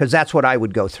 because that's what I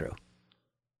would go through.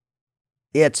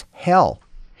 It's hell.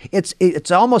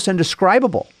 It's almost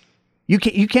indescribable. You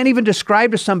can't even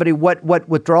describe to somebody what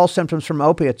withdrawal symptoms from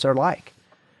opiates are like.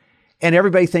 And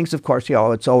everybody thinks, of course,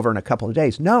 it's over in a couple of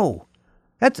days. No,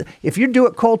 if you do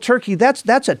it cold turkey, that's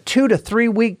a 2 to 3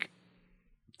 week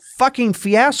fucking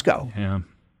fiasco. Yeah.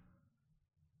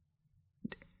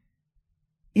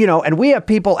 And we have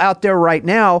people out there right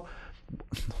now.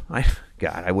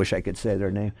 I wish I could say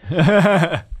their name.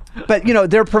 But,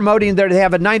 they're promoting they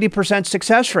have a 90%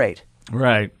 success rate.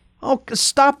 Right. Oh,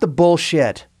 stop the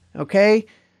bullshit. Okay.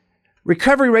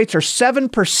 Recovery rates are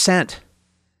 7%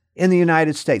 in the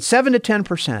United States, 7 to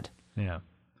 10%. Yeah.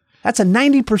 That's a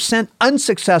 90%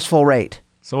 unsuccessul rate.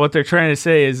 So what they're trying to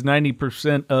say is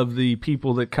 90% of the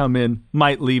people that come in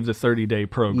might leave the 30-day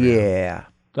program. Yeah.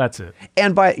 That's it.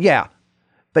 And but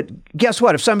guess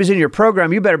what? If somebody's in your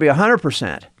program, you better be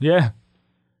 100%. Yeah.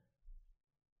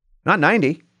 Not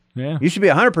 90. Yeah. You should be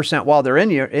 100% while they're in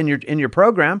your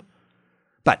program.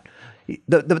 But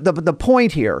the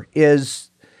point here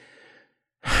is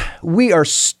we are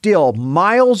still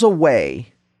miles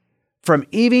away from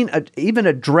even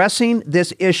addressing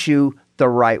this issue the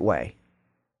right way.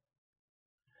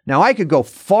 Now, I could go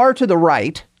far to the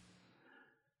right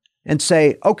and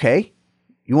say, okay,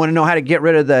 you want to know how to get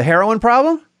rid of the heroin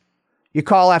problem? You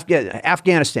call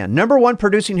Afghanistan, number one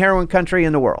producing heroin country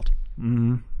in the world.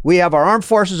 Mm-hmm. We have our armed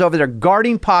forces over there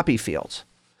guarding poppy fields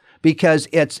because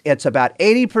it's about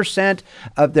 80%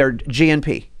 of their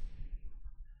GNP.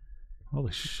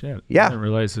 Holy shit. Yeah. I didn't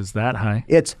realize it's that high.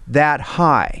 It's that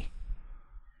high.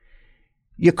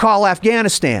 You call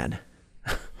Afghanistan.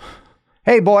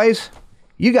 Hey, boys,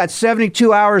 you got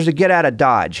 72 hours to get out of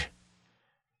Dodge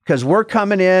because we're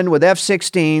coming in with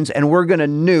F-16s and we're going to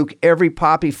nuke every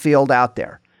poppy field out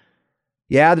there.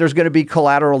 Yeah, there's going to be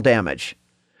collateral damage.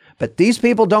 But these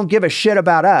people don't give a shit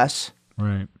about us.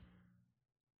 Right.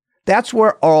 That's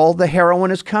where all the heroin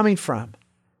is coming from.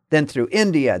 Then through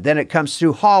India, then it comes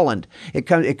through Holland. It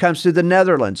comes through the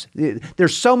Netherlands.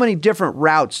 There's so many different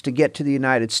routes to get to the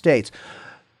United States.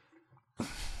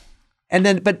 And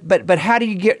then, but how do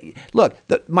you get? Look,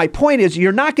 my point is,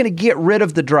 you're not going to get rid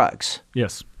of the drugs.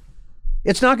 Yes.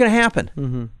 It's not going to happen.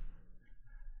 Mm-hmm.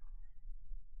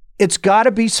 It's got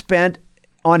to be spent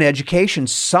on education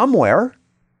somewhere.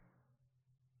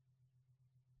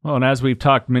 Well, and as we've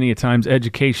talked many a times,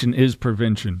 education is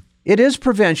prevention. It is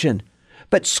prevention,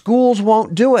 but schools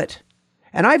won't do it.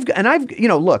 And I've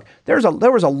look, there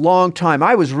was a long time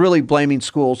I was really blaming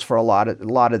schools for a lot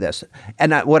of this.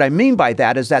 And what I mean by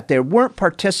that is that they weren't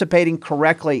participating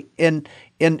correctly in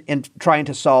trying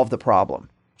to solve the problem.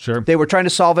 Sure. They were trying to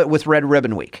solve it with Red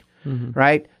Ribbon Week,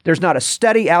 right? There's not a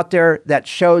study out there that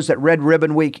shows that Red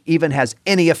Ribbon Week even has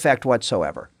any effect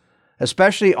whatsoever,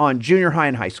 especially on junior high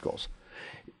and high schools.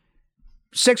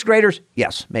 Sixth graders,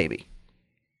 yes, maybe.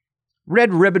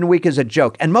 Red Ribbon Week is a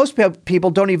joke. And most people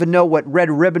don't even know what Red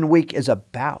Ribbon Week is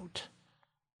about.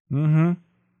 Mm-hmm.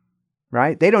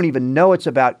 Right? They don't even know it's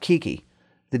about Kiki,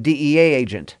 the DEA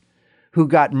agent who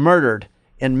got murdered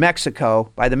in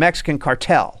Mexico by the Mexican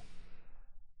cartel.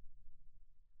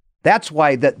 That's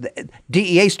why the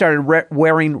DEA started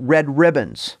wearing red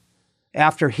ribbons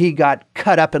after he got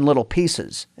cut up in little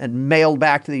pieces and mailed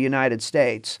back to the United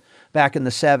States back in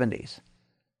the 70s.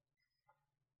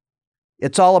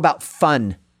 It's all about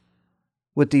fun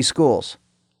with these schools.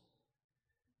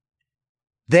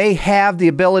 They have the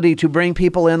ability to bring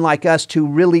people in like us to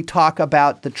really talk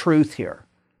about the truth here.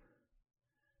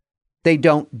 They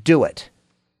don't do it.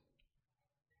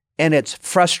 And it's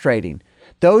frustrating.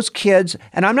 Those kids,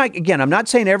 and I'm not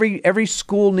saying every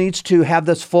school needs to have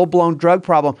this full-blown drug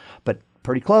problem, but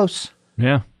pretty close.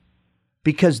 Yeah.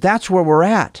 Because that's where we're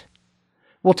at.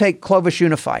 We'll take Clovis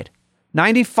Unified.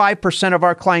 95% of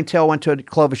our clientele went to a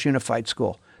Clovis Unified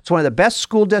school. It's one of the best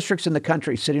school districts in the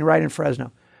country, sitting right in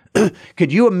Fresno.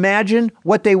 Could you imagine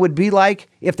what they would be like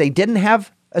if they didn't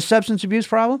have a substance abuse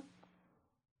problem?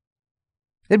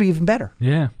 It'd be even better.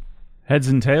 Yeah. Heads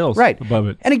and tails right above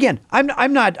it. And again, we're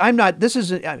not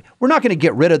going to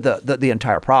get rid of the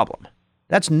entire problem.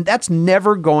 That's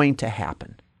never going to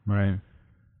happen. Right.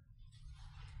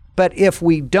 But if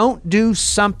we don't do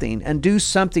something and do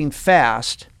something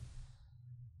fast,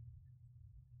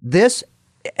 this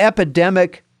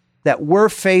epidemic that we're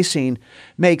facing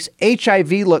makes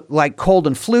HIV look like cold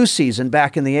and flu season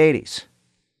back in the 80s.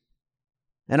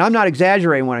 And I'm not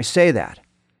exaggerating when I say that.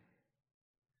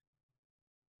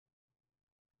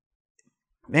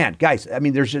 Man, guys, I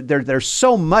mean, there's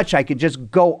so much I could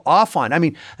just go off on. I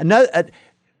mean,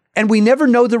 and we never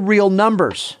know the real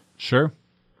numbers. Sure.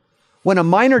 When a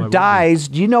minor dies,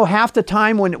 do you know half the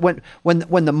time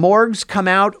when the morgues come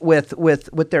out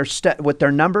with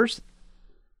their numbers?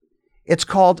 It's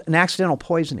called an accidental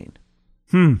poisoning.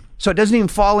 So it doesn't even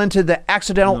fall into the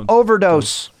accidental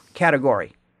overdose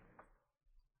category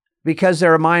because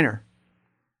they're a minor.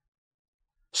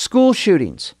 School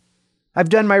shootings. I've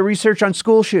done my research on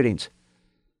school shootings.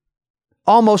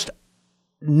 Almost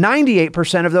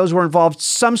 98% of those were involved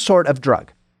some sort of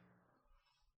drug.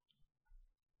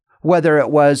 Whether it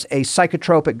was a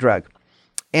psychotropic drug,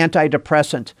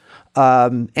 antidepressant,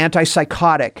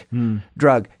 antipsychotic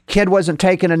drug. Kid wasn't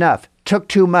taking enough, took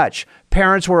too much.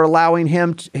 Parents were allowing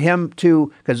him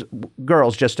to, because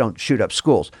girls just don't shoot up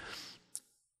schools,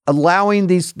 allowing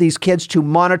these kids to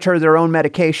monitor their own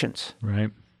medications. Right.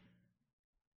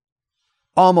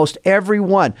 Almost every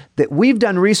one that we've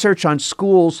done research on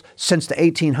schools since the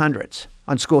 1800s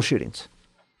on school shootings.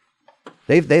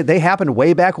 They happened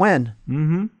way back when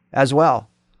as well.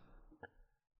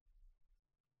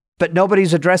 But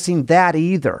nobody's addressing that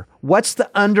either. What's the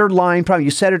underlying problem?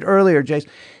 You said it earlier, Jace.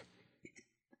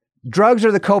 Drugs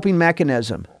are the coping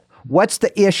mechanism. What's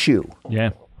the issue?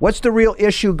 Yeah. What's the real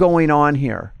issue going on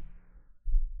here?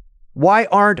 Why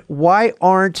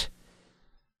aren't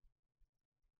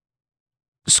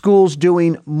schools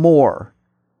doing more?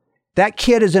 That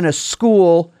kid is in a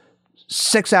school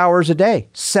 6 hours a day,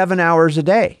 7 hours a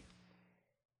day.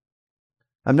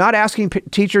 I'm not asking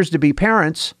teachers to be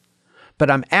parents, but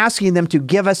I'm asking them to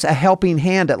give us a helping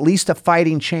hand, at least a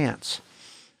fighting chance.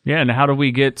 Yeah, and how do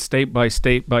we get state by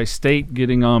state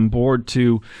getting on board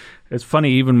to... It's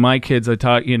funny, even my kids I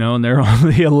taught, and they're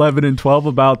only 11 and 12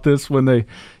 about this when they,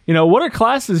 what are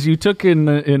classes you took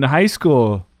in high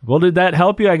school? Well, did that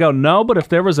help you? I go, no, but if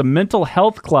there was a mental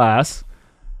health class,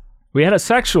 we had a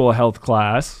sexual health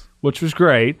class, which was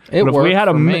great. It but worked if we had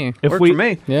for me. For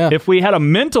me. Yeah. If we had a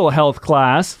mental health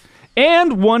class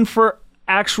and one for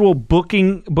actual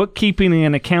bookkeeping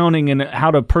and accounting and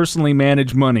how to personally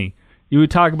manage money, you would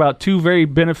talk about two very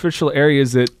beneficial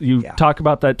areas that you talk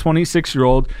about that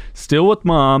 26-year-old still with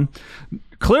mom,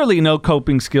 clearly no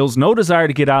coping skills, no desire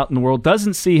to get out in the world,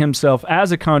 doesn't see himself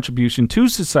as a contribution to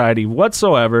society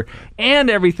whatsoever, and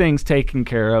everything's taken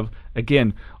care of.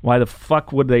 Again, why the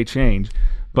fuck would they change?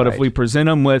 But if we present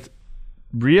them with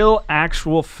real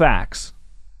actual facts,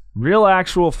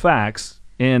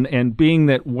 and being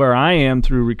that where I am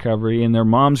through recovery, and their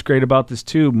mom's great about this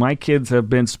too, my kids have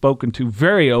been spoken to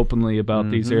very openly about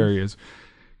these areas.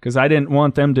 Because I didn't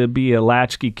want them to be a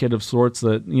latchkey kid of sorts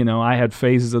that, I had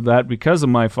phases of that because of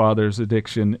my father's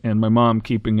addiction and my mom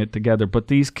keeping it together. But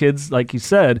these kids, like you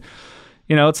said,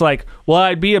 it's like, well,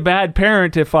 I'd be a bad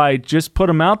parent if I just put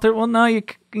them out there. Well, no,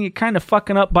 you're kind of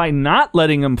fucking up by not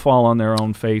letting them fall on their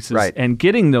own faces and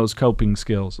getting those coping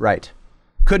skills. Right.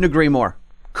 Couldn't agree more.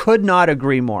 Could not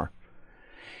agree more.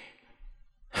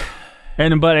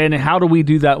 And how do we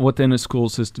do that within a school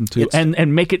system too?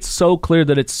 And make it so clear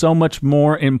that it's so much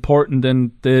more important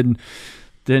than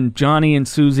Johnny and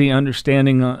Susie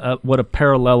understanding what a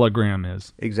parallelogram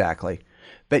is. Exactly.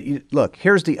 But look,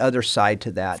 here's the other side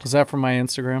to that. Is that from my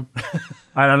Instagram?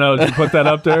 I don't know. Did you put that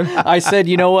up there? I said,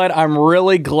 you know what? I'm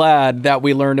really glad that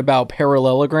we learned about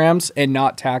parallelograms and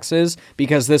not taxes,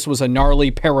 because this was a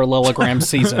gnarly parallelogram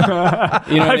season. You know what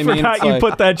I mean? Forgot you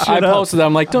put that shit up. I posted that.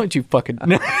 I'm like, don't you fucking...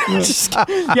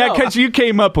 Yeah, because you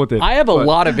came up with it. I have a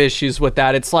lot of issues with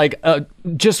that. It's like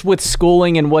just with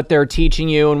schooling and what they're teaching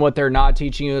you and what they're not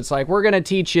teaching you. It's like, we're going to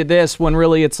teach you this, when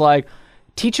really it's like,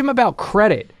 teach them about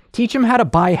credit. Teach them how to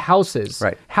buy houses,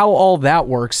 how all that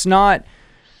works. Not,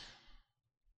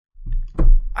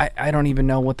 I don't even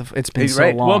know what it's been so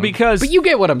long. Well, but you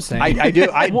get what I'm saying. I do.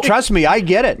 Trust me, I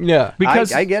get it. Yeah,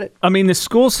 because I get it. I mean, the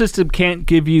school system can't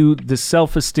give you the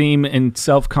self-esteem and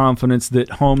self-confidence that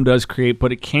home does create,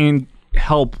 but it can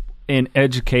help and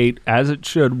educate, as it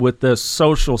should, with the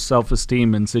social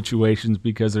self-esteem in situations,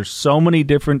 because there's so many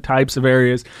different types of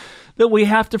areas that we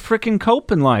have to frickin'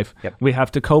 cope in life. Yep. We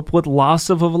have to cope with loss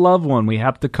of a loved one. We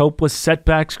have to cope with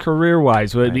setbacks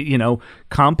career-wise. Right.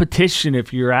 Competition,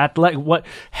 if you're athletic,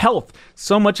 health.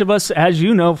 So much of us, as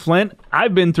you know, Flindt,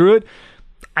 I've been through it.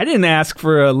 I didn't ask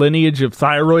for a lineage of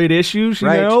thyroid issues,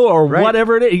 or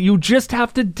whatever it is. You just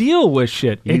have to deal with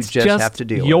shit. You just have to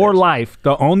deal with your it. Life,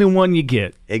 the only one you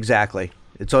get. Exactly.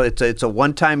 It's a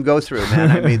one-time go-through,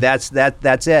 man. I mean, that's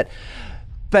it.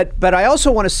 But I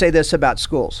also want to say this about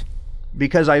schools,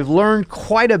 because I've learned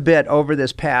quite a bit over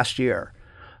this past year.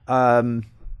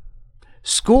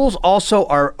 Schools also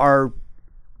are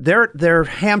they're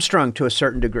hamstrung to a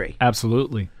certain degree.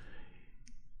 Absolutely.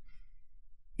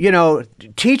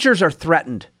 Teachers are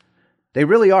threatened. They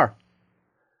really are.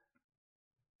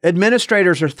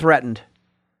 Administrators are threatened.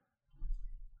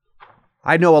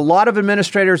 I know a lot of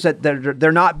administrators that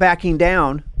they're not backing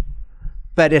down,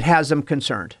 but it has them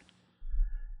concerned,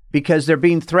 because they're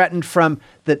being threatened from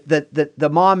the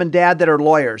mom and dad that are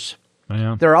lawyers.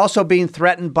 Yeah. They're also being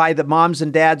threatened by the moms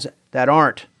and dads that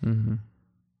aren't. Mm-hmm.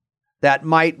 That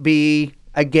might be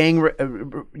a gang,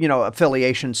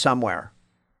 affiliation somewhere.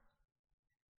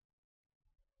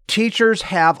 Teachers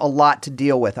have a lot to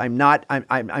deal with. I'm not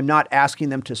asking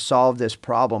them to solve this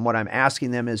problem. What I'm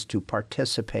asking them is to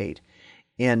participate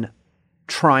in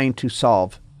trying to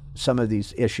solve some of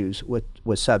these issues with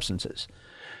substances,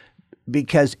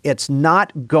 because it's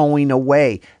not going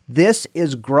away. This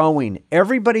is growing.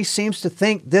 Everybody seems to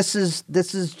think this is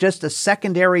just a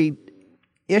secondary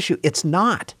issue. It's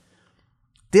not.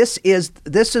 This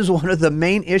is one of the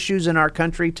main issues in our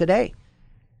country today.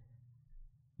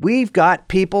 We've got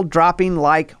people dropping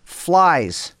like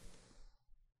flies.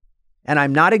 And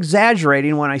I'm not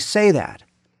exaggerating when I say that.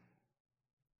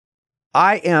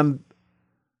 I am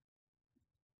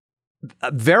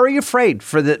very afraid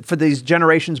for these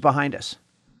generations behind us.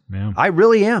 Yeah. I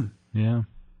really am. Yeah.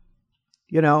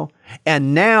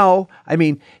 And now,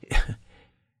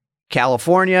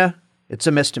 California, it's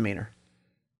a misdemeanor.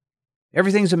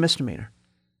 Everything's a misdemeanor.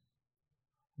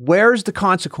 Where's the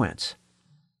consequence?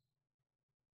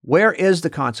 Where is the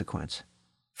consequence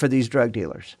for these drug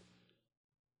dealers?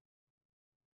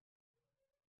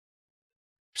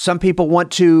 Some people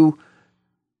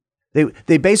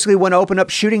they basically want to open up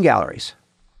shooting galleries.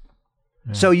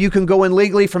 Yeah. So you can go in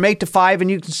legally from 8 to 5 and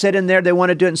you can sit in there. They want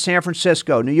to do it in San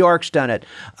Francisco. New York's done it.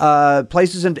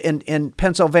 Places in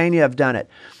Pennsylvania have done it.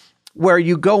 Where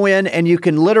you go in and you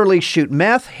can literally shoot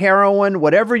meth, heroin,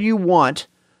 whatever you want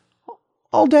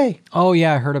all day. Oh,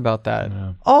 yeah, I heard about that.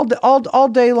 Yeah. All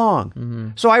day long. Mm-hmm.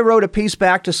 So I wrote a piece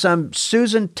back to some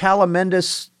Susan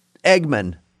Talamendis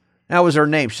Eggman. That was her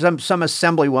name. She's some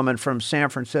assemblywoman from San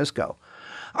Francisco.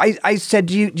 I said,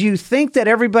 do you think that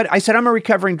everybody, I said, I'm a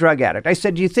recovering drug addict. I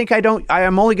said, do you think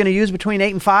I'm only going to use between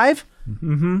 8 and 5?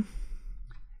 Mm-hmm.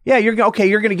 Yeah, you're going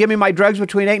to give me my drugs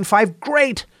between 8 and 5?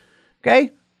 Great.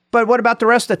 Okay. But what about the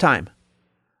rest of the time?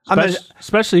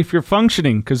 Especially if you're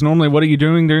functioning, because normally what are you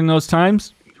doing during those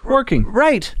times? Working.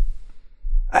 Right.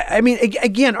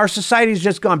 Again, our society's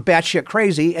just gone batshit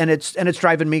crazy, and it's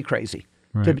driving me crazy,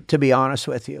 right, to be honest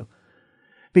with you.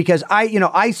 Because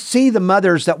I see the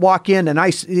mothers that walk in and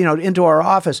into our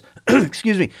office,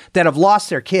 excuse me, that have lost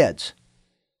their kids.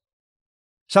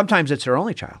 Sometimes it's their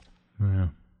only child. Yeah.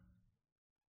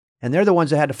 And they're the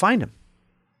ones that had to find him,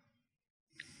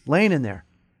 laying in there.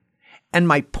 And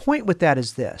my point with that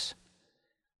is this.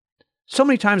 So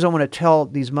many times I want to tell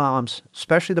these moms,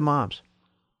 especially the moms,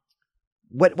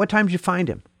 what time did you find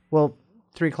him? Well,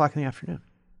 3 o'clock in the afternoon.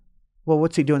 Well,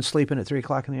 what's he doing sleeping at 3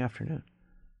 o'clock in the afternoon?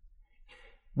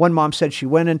 One mom said she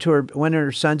went in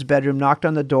her son's bedroom, knocked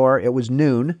on the door. It was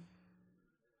noon.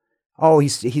 Oh,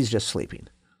 he's just sleeping.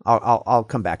 I'll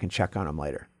come back and check on him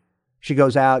later. She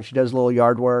goes out. She does a little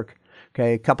yard work.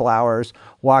 Okay, a couple hours.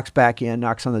 Walks back in,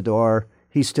 knocks on the door.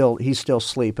 He's still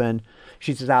sleeping.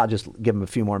 She says, I'll just give him a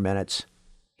few more minutes.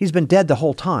 He's been dead the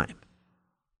whole time.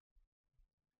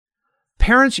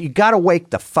 Parents, you got to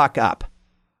wake the fuck up.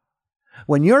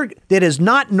 It is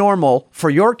not normal for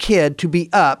your kid to be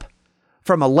up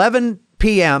from 11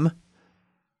 p.m.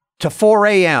 to 4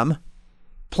 a.m.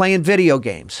 playing video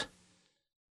games.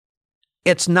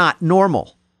 It's not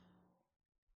normal.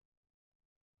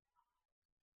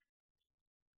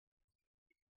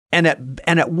 And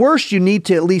at worst, you need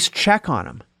to at least check on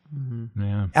them. Mm-hmm.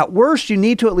 Yeah. At worst, you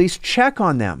need to at least check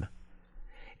on them.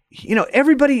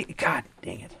 Everybody, God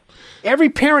dang it. Every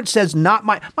parent says, "Not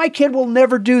my kid will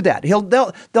never do that.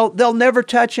 They'll never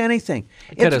touch anything."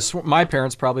 My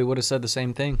parents probably would have said the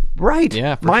same thing. Right.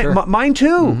 Yeah, for sure. Mine too.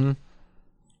 Mm-hmm.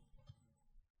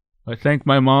 I think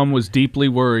my mom was deeply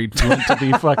worried, to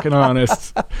be fucking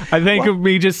honest. I think of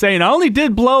me just saying, I only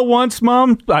did blow once,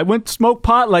 Mom. I went to smoke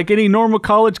pot like any normal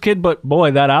college kid, but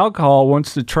boy, that alcohol,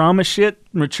 once the trauma shit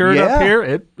matured up here,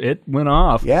 it went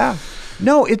off. Yeah.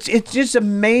 No, it just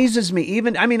amazes me.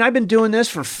 I've been doing this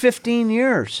for 15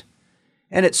 years,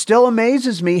 and it still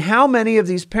amazes me how many of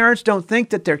these parents don't think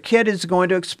that their kid is going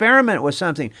to experiment with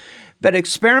something. But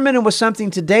experimenting with something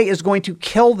today is going to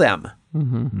kill them.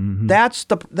 Mm-hmm.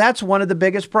 That's one of the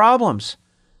biggest problems.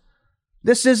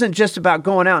 This isn't just about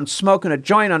going out and smoking a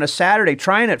joint on a Saturday,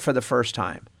 trying it for the first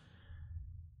time.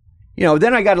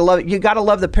 Then I got to love it. You got to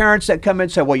love the parents that come in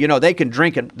and say, well, they can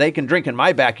drink in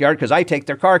my backyard because I take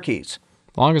their car keys.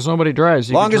 As long as nobody drives.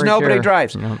 As long as nobody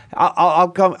drives. Yeah. I'll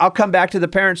come back to the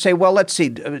parents and say, well, let's see.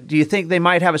 Do you think they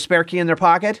might have a spare key in their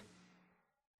pocket?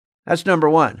 That's number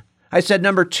one. I said,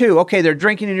 number two, okay, they're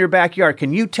drinking in your backyard.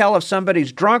 Can you tell if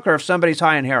somebody's drunk or if somebody's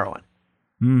high on heroin?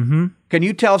 Mm-hmm. Can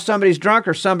you tell if somebody's drunk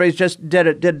or somebody's just did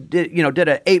an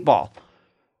 8-ball?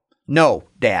 No,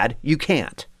 Dad, you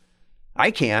can't.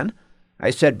 I can. I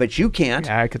said, but you can't.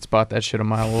 Yeah, I could spot that shit a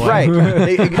mile away. Right.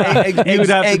 You would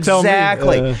have to tell me.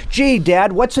 Exactly. Gee,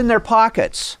 Dad, what's in their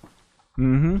pockets?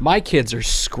 Mm-hmm. My kids are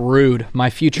screwed. My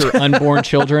future unborn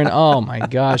children. Oh my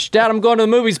gosh, Dad, I'm going to the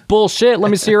movies. Bullshit. Let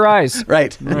me see your eyes.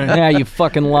 Right. Yeah, you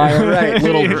fucking liar. Right.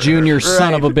 Little junior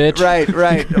son of a bitch.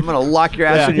 Right. I'm gonna lock your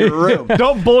ass in your room.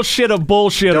 Don't bullshit a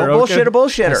bullshitter. Don't bullshit a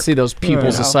bullshitter. I see those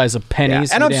pupils the size of pennies.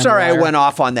 Yeah. And I'm sorry I went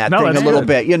off on that thing a little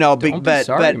bit.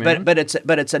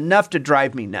 But it's enough to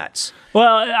drive me nuts. Well,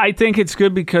 I think it's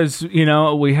good because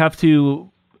we have to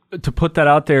put that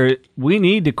out there. We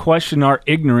need to question our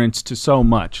ignorance to so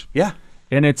much. Yeah.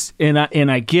 And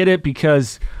I get it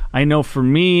because I know for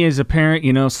me as a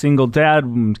parent, single dad,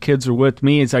 when kids are with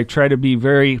me, is I try to be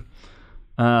very,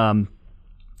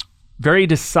 very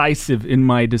decisive in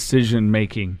my decision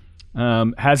making.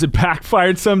 Has it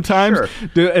backfired sometimes?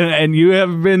 Sure. And you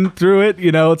have been through it?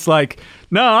 It's like,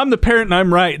 no, I'm the parent and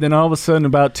I'm right. Then all of a sudden,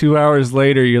 about 2 hours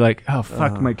later, you're like, oh,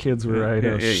 fuck, my kids were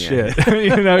right. Shit.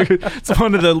 It's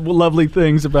one of the lovely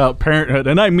things about parenthood.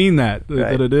 And I mean that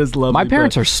it is lovely. My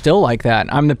parents are still like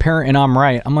that. I'm the parent and I'm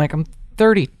right. I'm like, I'm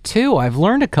 32. I've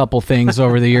learned a couple things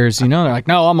over the years. They're like,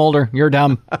 no, I'm older. You're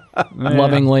dumb.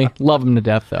 Lovingly. Love them to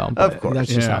death, though. Of course.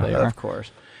 That's just how they are. Of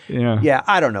course. Yeah.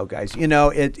 I don't know, guys.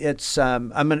 It's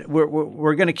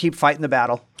we're gonna keep fighting the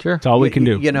battle. Sure, that's all we can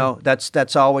do.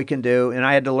 That's all we can do. And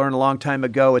I had to learn a long time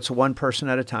ago. It's one person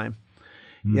at a time.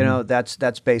 Mm-hmm.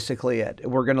 That's basically it.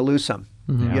 We're gonna lose some,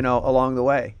 along the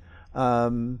way.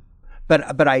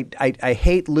 But I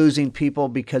hate losing people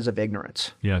because of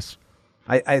ignorance. Yes.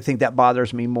 I think that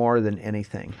bothers me more than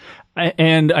anything.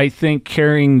 And I think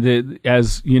carrying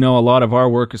as a lot of our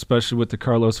work, especially with the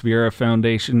Carlos Vieira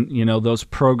Foundation, those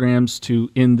programs to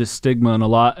end the stigma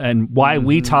and why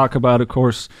we talk about, of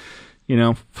course,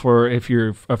 for if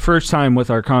you're a first time with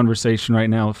our conversation right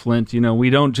now with Flindt, we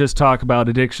don't just talk about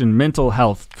addiction, mental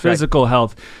health, physical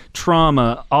health,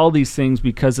 trauma, all these things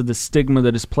because of the stigma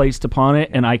that is placed upon it.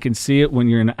 And I can see it when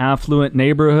you're in an affluent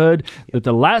neighborhood that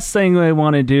the last thing they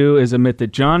want to do is admit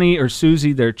that Johnny or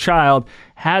Susie, their child,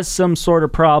 has some sort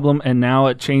of problem, and now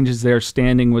it changes their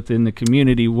standing within the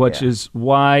community, which is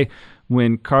why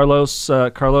when Carlos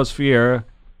Vieira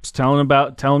was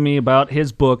telling me about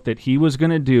his book that he was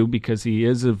going to do, because he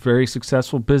is a very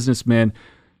successful businessman,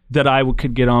 that I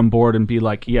could get on board and be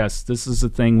like, yes, this is the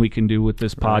thing we can do with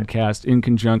this podcast in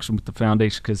conjunction with the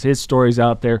foundation, because his story's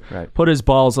out there, put his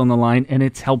balls on the line, and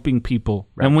it's helping people.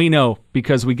 And we know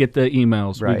because we get the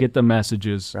emails, we get the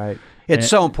messages. It's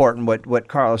so important what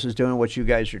Carlos is doing, what you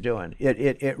guys are doing.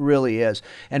 It really is.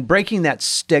 And breaking that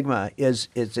stigma is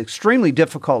extremely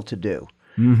difficult to do.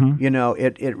 Mm-hmm.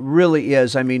 It really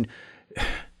is. I mean,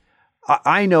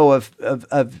 I know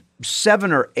of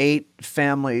 7 or 8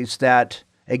 families that,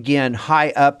 again,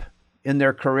 high up in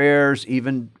their careers,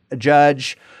 even a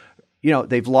judge,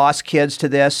 they've lost kids to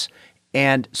this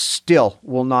and still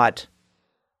will not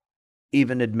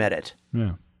even admit it.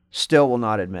 Yeah. Still will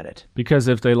not admit it. Because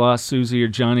if they lost Susie or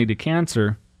Johnny to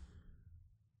cancer,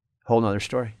 whole nother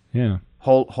story. Yeah.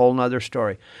 Whole nother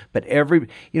story. But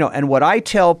and what I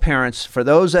tell parents, for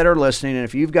those that are listening, and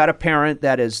if you've got a parent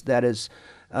that is,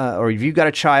 or if you've got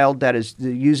a child that is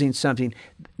using something,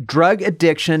 drug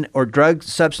addiction or drug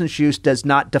substance use does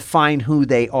not define who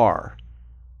they are.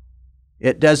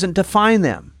 It doesn't define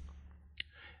them.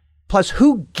 Plus,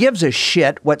 who gives a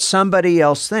shit what somebody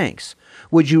else thinks?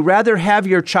 Would you rather have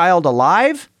your child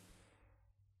alive,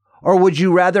 or would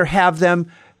you rather have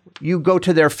you go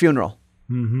to their funeral?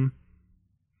 Mm-hmm.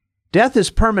 Death is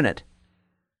permanent.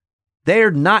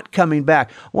 They're not coming back.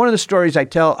 One of the stories I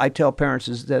tell parents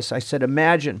is this. I said,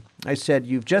 imagine,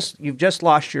 you've just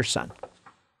lost your son,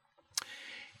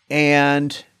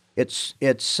 and it's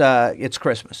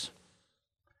Christmas.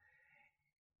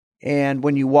 And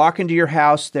when you walk into your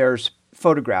house, there's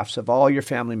photographs of all your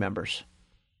family members.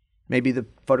 Maybe the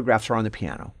photographs are on the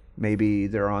piano. Maybe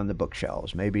they're on the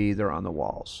bookshelves. Maybe they're on the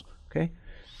walls. Okay?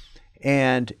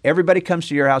 And everybody comes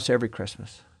to your house every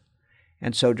Christmas.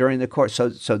 And so during the course, so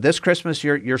this Christmas,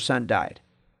 your son died.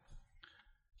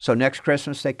 So next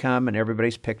Christmas they come and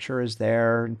everybody's picture is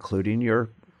there, including your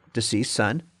deceased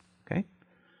son. Okay?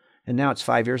 And now it's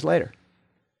 5 years later.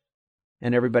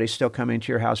 And everybody's still coming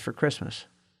to your house for Christmas.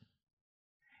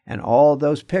 And all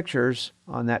those pictures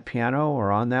on that piano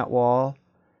or on that wall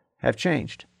have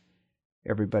changed.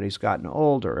 Everybody's gotten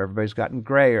older. Everybody's gotten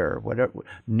grayer, whatever,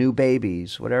 new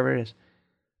babies, whatever it is.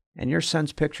 And your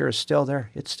son's picture is still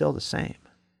there. It's still the same.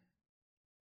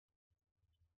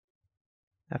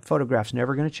 That photograph's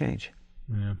never going to change.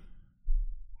 Yeah.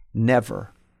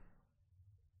 Never.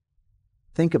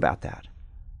 Think about that.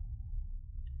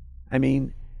 I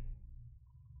mean,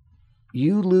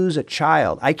 you lose a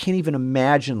child. I can't even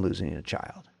imagine losing a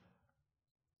child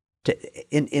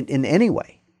in any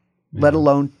way, let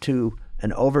alone to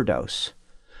an overdose,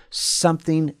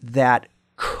 something that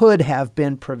could have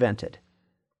been prevented.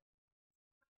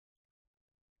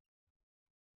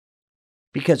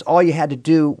 Because all you had to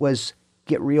do was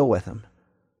get real with them.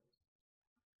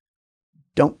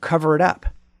 Don't cover it up.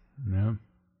 Yeah.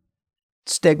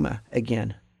 Stigma,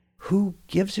 again. Who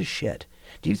gives a shit?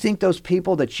 Do you think those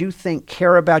people that you think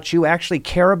care about you actually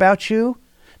care about you?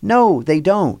 No, they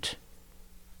don't.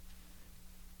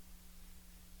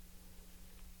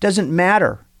 Doesn't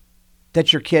matter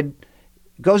that your kid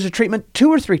goes to treatment 2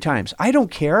 or 3 times. I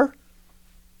don't care.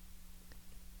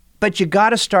 But you got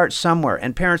to start somewhere,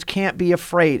 and parents can't be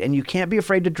afraid, and you can't be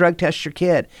afraid to drug test your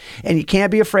kid, and you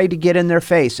can't be afraid to get in their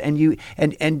face, and you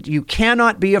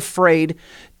cannot be afraid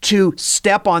to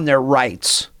step on their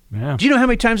rights. Yeah. Do you know how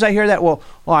many times I hear that? Well,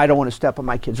 I don't want to step on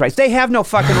my kids' rights. They have no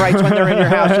fucking rights when they're in your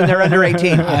house and they're under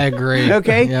 18. I agree.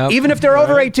 Okay? Yep. Even if they're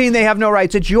over 18, they have no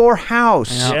rights. It's your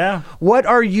house. Yeah. What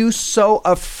are you so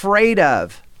afraid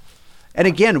of? And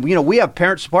again, we have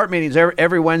parent support meetings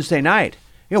every Wednesday night.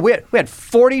 We had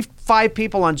 45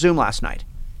 people on Zoom last night.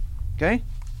 Okay?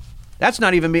 That's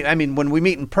not even me. I mean, when we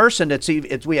meet in person,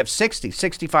 we have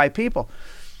 65 people.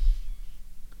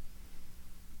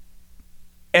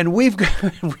 And we've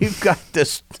got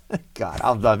this. God,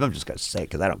 I'm just going to say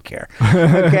because I don't care.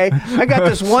 Okay, I got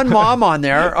this one mom on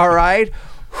there. All right,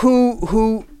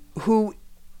 who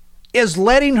is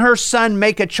letting her son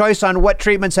make a choice on what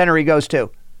treatment center he goes to.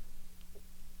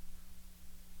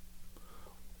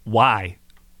 Why?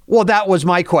 Well, that was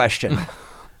my question.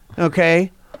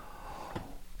 Okay.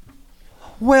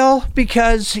 Well,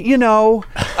 because he's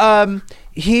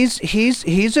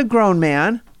a grown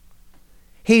man.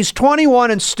 He's 21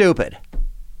 and stupid,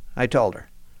 I told her.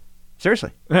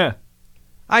 Seriously. Yeah.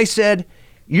 I said,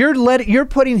 you're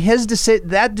putting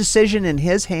that decision in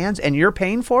his hands and you're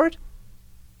paying for it?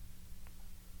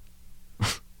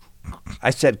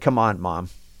 I said, come on, Mom.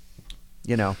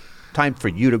 Time for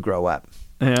you to grow up.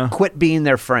 Yeah. Quit being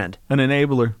their friend. An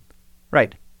enabler.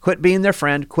 Right. Quit being their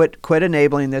friend. Quit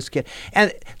enabling this kid.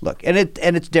 And look, and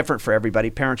it's different for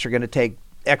everybody. Parents are going to take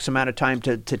X amount of time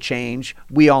to change.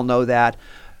 We all know that.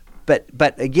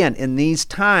 But again, in these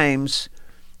times,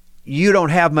 you don't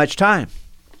have much time.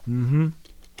 Mm-hmm.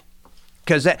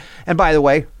 And by the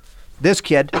way, this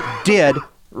kid did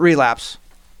relapse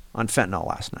on fentanyl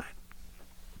last night.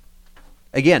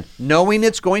 Again, knowing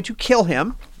it's going to kill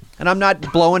him, and I'm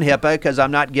not blowing HIPAA because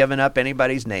I'm not giving up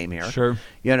anybody's name here. Sure.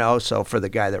 So for the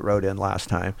guy that wrote in last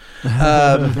time.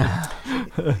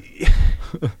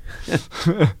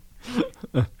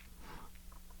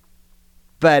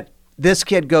 But this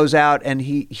kid goes out and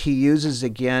he uses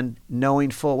again, knowing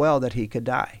full well that he could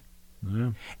die.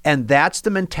 Yeah. And that's the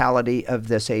mentality of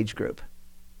this age group.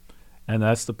 And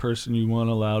that's the person you want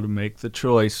to allow to make the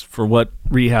choice for what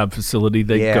rehab facility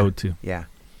they go to. Yeah.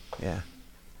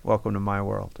 Welcome to my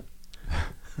world.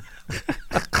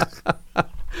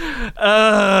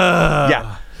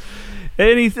 Yeah.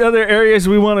 Any other areas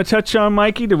we want to touch on,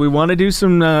 Mikey? Do we want to do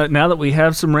some, now that we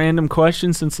have some random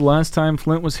questions since the last time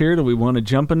Flindt was here, do we want to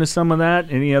jump into some of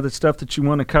that? Any other stuff that you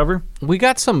want to cover? We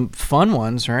got some fun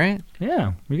ones, right?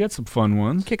 Yeah, we got some fun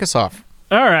ones. Kick us off.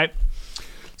 All right.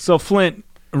 So, Flindt,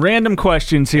 random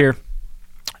questions here.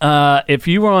 If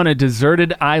you were on a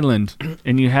deserted island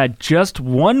and you had just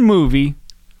one movie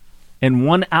and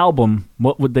one album,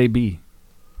 what would they be?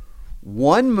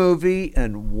 One movie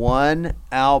and one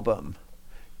album.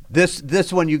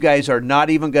 This one you guys are not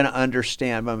even going to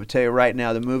understand. But I'm going to tell you right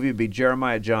now, the movie would be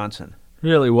Jeremiah Johnson.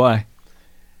 Really? Why?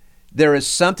 There is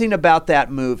something about that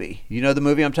movie. You know the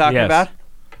movie I'm talking about?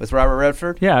 With Robert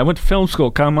Redford? Yeah, I went to film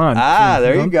school. Come on.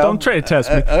 There you go. Don't try to test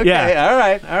me. Okay,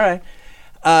 yeah. All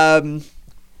right.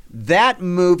 That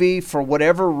movie, for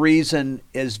whatever reason,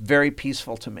 is very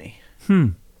peaceful to me.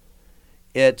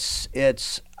 I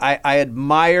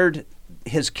admired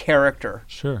his character.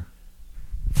 Sure.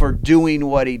 For doing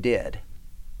what he did.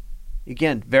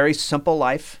 Again, very simple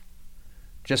life.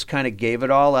 Just kind of gave it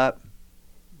all up,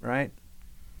 right?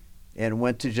 And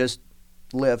went to just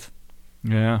live.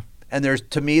 Yeah. And there's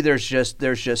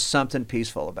just something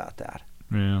peaceful about that.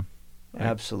 Yeah.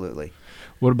 Absolutely.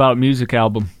 What about music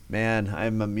album? Man,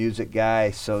 I'm a music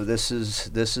guy, so this is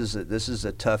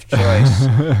a tough choice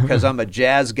because I'm a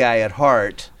jazz guy at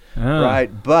heart, right?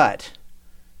 But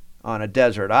on a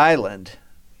desert island,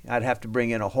 I'd have to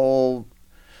bring in a whole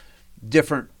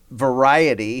different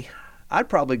variety. I'd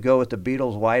probably go with the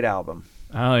Beatles' White Album.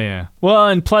 Oh, yeah. Well,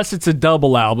 and plus it's a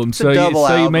double album, so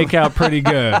you make out pretty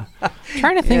good.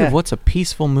 Trying to think of what's a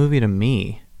peaceful movie to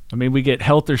me. I mean, we get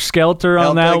Helter Skelter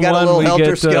on that one. A little we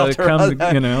Helter get Skelter on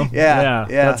that. Yeah.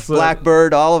 That's,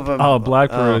 Blackbird, all of them. Oh,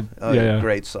 Blackbird. Yeah.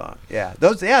 Great song. Yeah.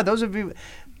 Those would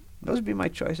be my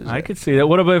choices. I could see that.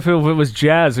 What about if it was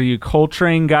jazz? Are you a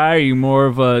Coltrane guy? Are you more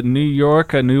of a New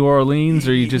York, a New Orleans,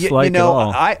 or you just like it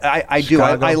all? I do.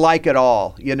 I like it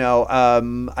all.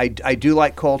 I do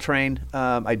like Coltrane.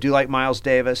 I do like Miles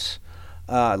Davis.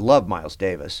 I love Miles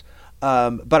Davis.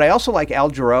 But I also like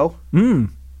Al Jarreau.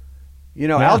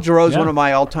 Al Jarreau is one of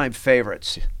my all-time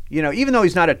favorites. Even though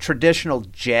he's not a traditional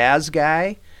jazz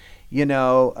guy,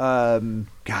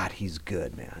 God, he's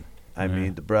good, man. I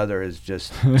mean, the brother is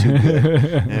just too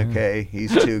good. Okay,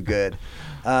 he's too good.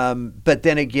 But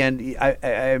then again,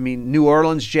 I mean, New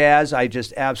Orleans jazz, I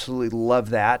just absolutely love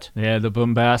that. Yeah, the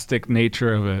bombastic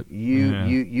nature of it.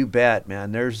 You bet,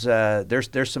 man. There's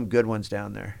some good ones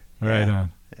down there. Right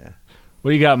on. Yeah.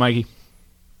 What do you got, Mikey?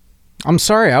 I'm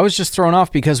sorry, I was just thrown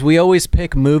off because we always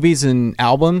pick movies and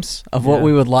albums of what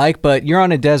we would like, but you're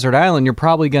on a desert island, you're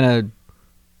probably going to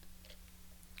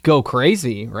go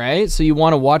crazy, right? So you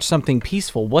want to watch something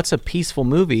peaceful. What's a peaceful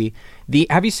movie?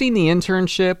 Have you seen The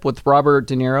Internship with Robert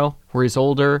De Niro, where he's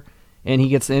older and he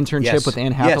gets the internship with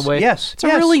Anne Hathaway? Yes. It's a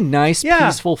really nice,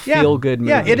 peaceful, feel-good movie.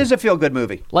 Yeah, it is a feel-good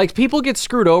movie. Like, people get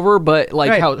screwed over, but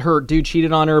how her dude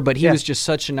cheated on her, but he was just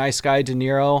such a nice guy, De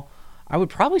Niro. I would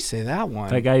probably say that one.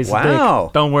 That guy's a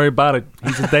dick. Don't worry about it.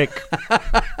 He's a dick.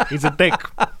 He's a dick.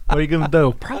 What are you going to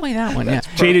do? Probably that one, yeah.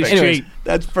 Cheat is cheat.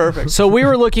 That's perfect. So we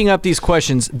were looking up these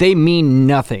questions. They mean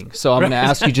nothing. So I'm going to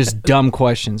ask you just dumb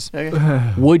questions.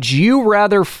 Okay. Would you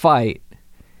rather fight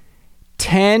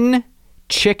 10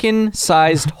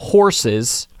 chicken-sized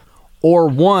horses or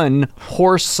 1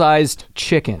 horse-sized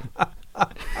chicken?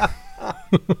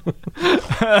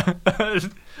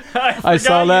 I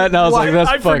saw that and I was like, that's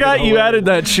fucking hilarious. I forgot you added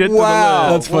that shit to the list.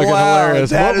 That's fucking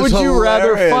hilarious. What would you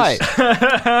rather fight?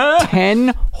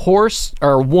 10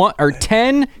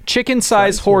 10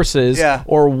 chicken-sized horses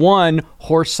or 1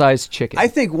 horse-sized chicken? I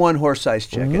think 1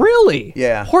 horse-sized chicken. Really?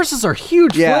 Yeah. Horses are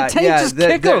huge. Yeah, Just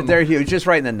kick them. They're huge. Just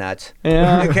right in the nuts.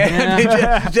 Yeah. Okay.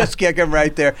 Yeah. I mean, just kick them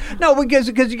right there. No, because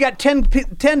you got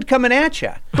 10 coming at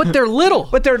you. But they're little.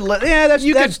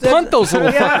 You could punt those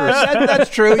little fuckers. That's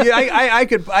true. I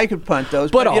could punt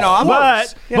those. But you know,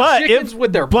 chickens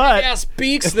with their big ass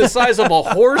beaks the size of a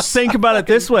horse. Think about it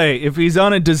this way: if he's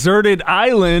on a deserted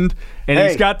island and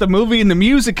he's got the movie and the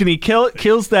music, and he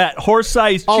kills that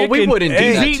horse-sized chicken, we wouldn't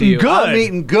do that he's to you. eating good. I'm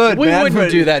eating good. We man.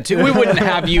 wouldn't do that too. We wouldn't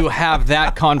have you have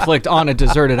that conflict on a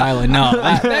deserted island. No,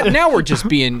 now we're just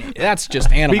being. That's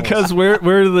just animals. Because we're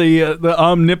the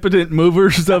omnipotent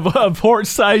movers of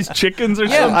horse-sized chickens or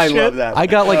some I shit. love that. I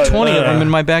got like 20 of them in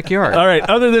my backyard. All right.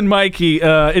 Other than Mikey,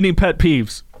 any pet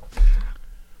peeves?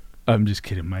 I'm just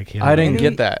kidding, Mikey. I didn't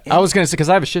get that. I was gonna say because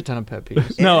I have a shit ton of pet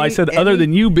peeves. No, I said other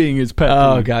than you being his pet.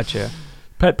 Oh, peeve. gotcha.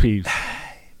 Pet peeves.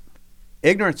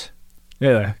 Ignorance.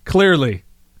 Yeah, clearly.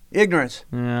 Ignorance.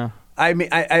 Yeah. I mean,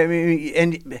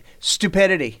 and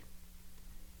stupidity.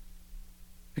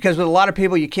 Because with a lot of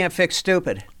people, you can't fix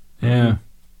stupid. Yeah.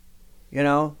 You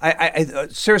know, I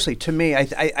seriously, to me,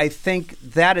 I think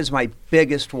that is my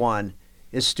biggest one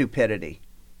is stupidity.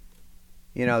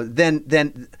 You know,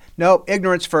 then no,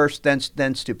 ignorance first,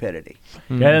 then stupidity.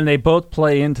 Yeah, and they both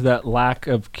play into that lack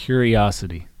of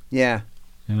curiosity. Yeah.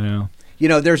 You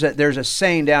know, there's a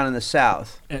saying down in the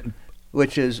South,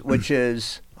 which is,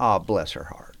 oh, bless her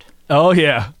heart. Oh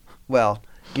yeah. Well,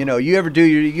 you know, you ever do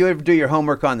your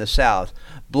homework on the South?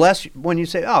 When you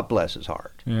say, oh, bless his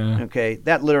heart. Yeah. Okay,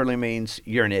 that literally means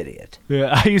you're an idiot.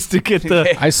 Yeah, I used to get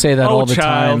the I say that all the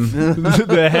time.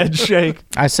 The head shake.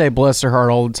 I say bless her heart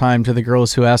all the time to the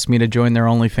girls who ask me to join their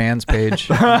OnlyFans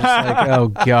page. I'm just like, oh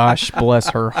gosh, bless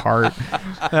her heart.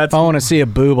 If I want to see a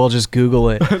boob, I'll just Google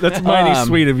it. That's mighty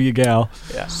sweet of you, gal.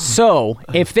 Yeah. So,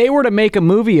 if they were to make a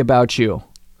movie about you,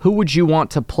 who would you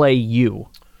want to play you?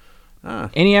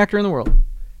 Any actor in the world.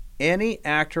 Any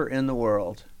actor in the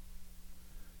world.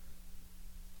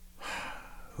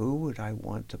 Who would I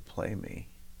want to play me?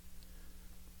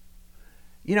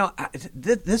 You know,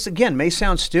 this again may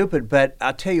sound stupid, but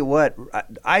I'll tell you what,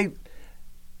 I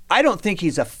don't think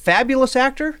he's a fabulous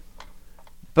actor,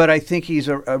 but I think he's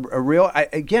a real,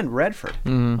 again, Redford.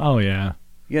 Mm-hmm. Oh, yeah.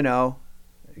 You know,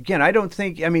 again, I don't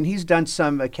think, I mean, he's done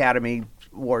some Academy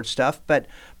Award stuff, but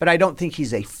I don't think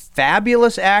he's a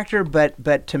fabulous actor,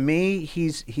 but to me,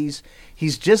 he's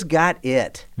just got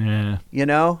it. Yeah. You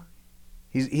know?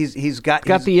 He's got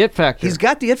the it factor. He's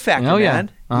got the it factor,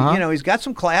 man. Uh-huh. You know, he's got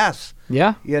some class.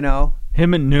 Yeah. You know.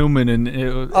 Him and Newman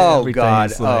and oh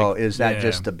God! Like, is that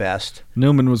just the best?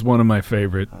 Newman was one of my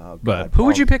favorite. Oh, but who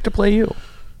would you pick to play you?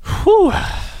 Whew.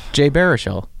 Jay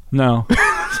Baruchel. No.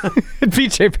 It'd be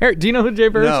Jay Baruchel. Do you know who Jay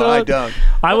Baruchel is? No, I don't.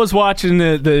 I was watching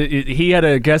he had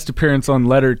a guest appearance on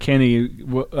Letterkenny,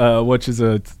 which is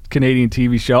a Canadian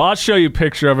TV show. I'll show you a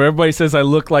picture of it. Everybody says I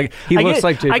look like he looks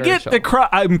like Jay Baruchel. I get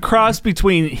I'm crossed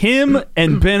between him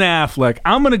and Ben Affleck.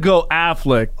 I'm gonna go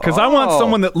Affleck because I want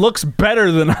someone that looks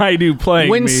better than I do playing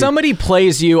when me. Somebody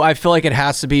plays you, I feel like it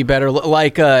has to be better.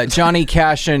 Like Johnny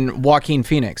Cash and Joaquin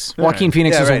Phoenix. Joaquin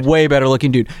Phoenix is a way better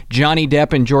looking dude. Johnny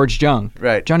Depp and George Jung.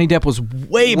 Right. Johnny Depp was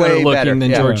way better looking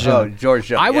than George Jung. George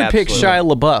Jung. I would pick Shia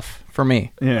LaBeouf for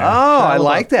me. Yeah. Oh, I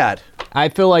like that. I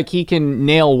feel like he can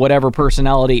nail whatever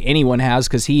personality anyone has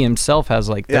because he himself has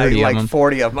like 30 of them.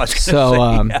 40 of them. I'd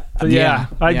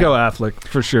go Affleck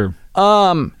for sure.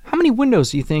 How many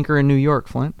windows do you think are in New York,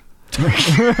 Flint?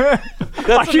 That's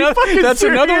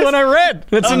another one I read.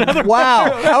 That's another.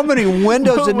 Wow, how many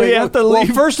windows in New York? Well,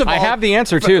 first of all, I have the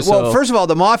answer too. Well, first of all,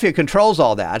 the mafia controls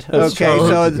all that. That's okay,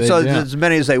 true. so as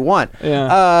many as they want.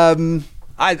 Yeah.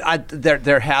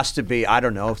 There has to be, I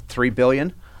don't know, 3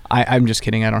 billion. I'm just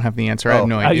kidding. I don't have the answer. I have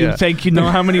no idea. You think you know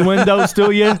how many windows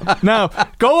do you? No.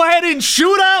 Go ahead and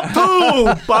shoot out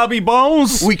too, Bobby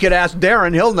Bones. We could ask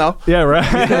Darren. He'll know. Yeah, right.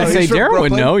 Say Darren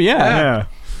would know. Yeah.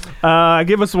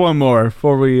 Give us one more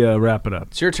before we wrap it up.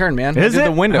 It's your turn, man. Is it?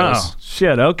 The windows. Oh,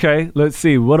 shit. Okay. Let's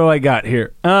see. What do I got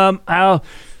here? If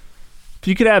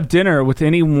you could have dinner with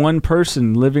any one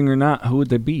person, living or not, who would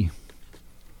they be?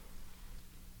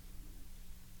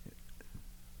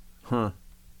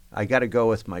 I got to go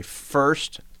with my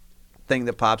first thing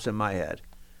that pops in my head.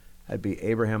 I'd be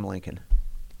Abraham Lincoln.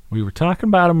 We were talking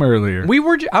about him earlier.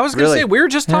 I was going to say, we were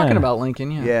just talking about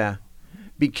Lincoln. Yeah.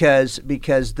 Because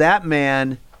that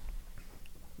man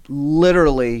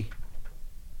literally,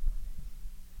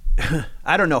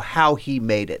 I don't know how he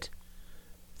made it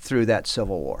through that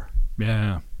Civil War.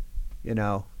 Yeah. You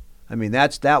know, I mean,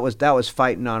 that was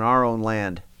fighting on our own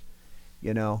land,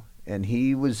 you know, and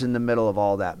he was in the middle of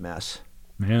all that mess.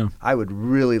 Yeah. I would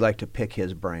really like to pick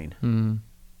his brain.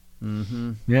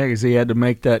 Yeah, because he had to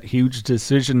make that huge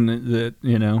decision that,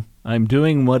 you know, I'm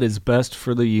doing what is best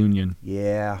for the Union.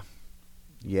 Yeah,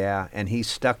 and he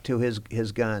stuck to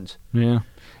his guns. Yeah,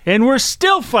 and we're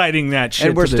still fighting that shit.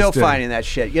 And we're still fighting that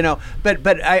shit, you know.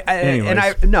 But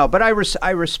I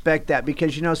respect that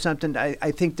because you know something.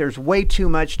 I think there's way too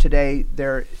much today.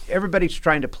 Everybody's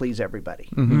trying to please everybody.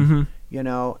 Mm-hmm. You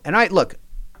know, and look.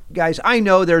 Guys, I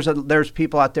know there's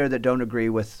people out there that don't agree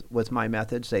with my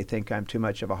methods. They think I'm too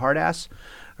much of a hard ass,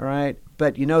 all right?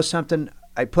 But you know something?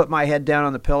 I put my head down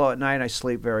on the pillow at night and I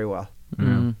sleep very well.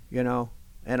 Mm-hmm. You know,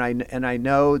 and I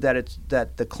know that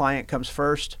that the client comes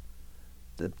first,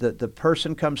 the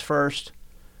person comes first,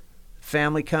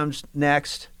 family comes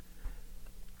next.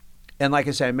 And like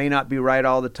I said, I may not be right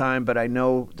all the time, but I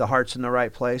know the heart's in the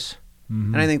right place.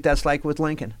 Mm-hmm. And I think that's like with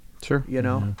Lincoln. Sure. You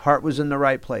know, heart was in the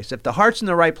right place. If the heart's in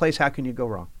the right place, how can you go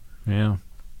wrong? Yeah.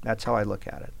 That's how I look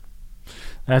at it.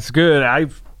 That's good. I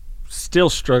still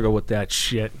struggle with that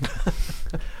shit.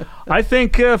 I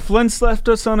think Flint's left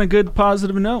us on a good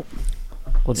positive note.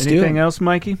 Anything else,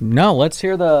 Mikey? No, let's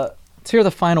hear the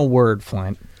final word,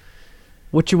 Flint.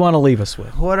 What you want to leave us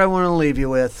with? What I want to leave you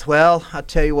with? Well, I'll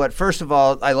tell you what. First of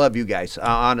all, I love you guys,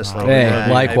 honestly.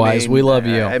 Hey, likewise. We love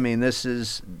you. I mean, this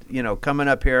is, you know, coming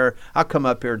up here. I'll come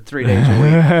up here 3 days a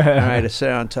week, all right, to sit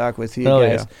down and talk with you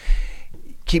guys. Yeah.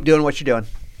 Keep doing what you're doing.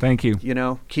 Thank you. You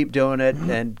know, keep doing it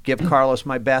and give Carlos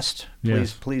my best.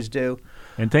 Please do.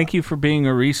 And thank you for being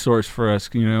a resource for us,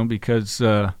 you know, because,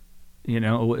 you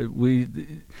know,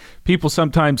 people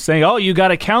sometimes say, "Oh, you got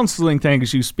a counseling thing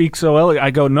because you speak so elegant." I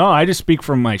go, "No, I just speak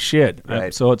from my shit."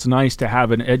 Right. So it's nice to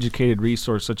have an educated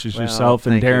resource such as yourself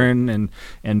and Darren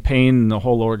and Payne and the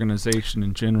whole organization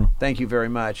in general. Thank you very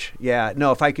much. Yeah,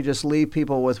 no, if I could just leave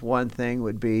people with one thing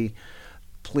would be,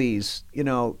 please, you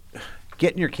know,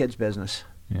 get in your kids' business.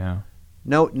 Yeah.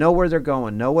 Know where they're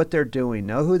going. Know what they're doing.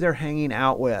 Know who they're hanging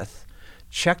out with.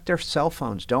 Check their cell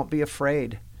phones. Don't be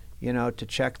afraid. You know, to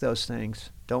check those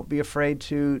things. Don't be afraid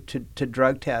to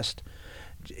drug test.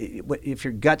 If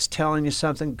your gut's telling you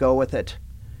something, go with it.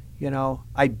 You know,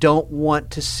 I don't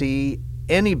want to see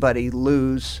anybody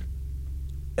lose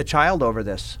a child over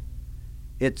this.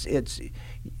 It's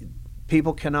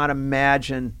people cannot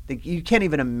imagine. You can't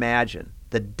even imagine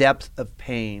the depth of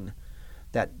pain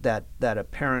that a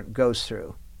parent goes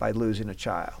through by losing a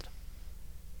child.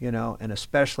 You know, and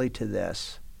especially to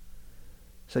this.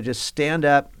 So just stand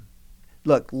up.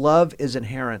 Look, love is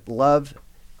inherent. Love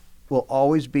will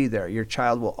always be there. Your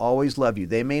child will always love you.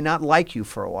 They may not like you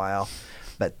for a while,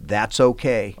 but that's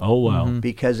okay. Oh, wow. Mm-hmm.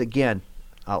 Because, again,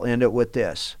 I'll end it with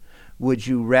this. Would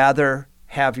you rather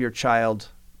have your child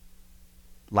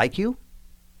like you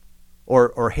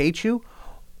or hate you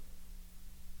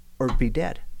or be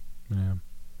dead? Yeah.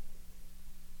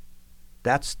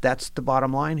 That's the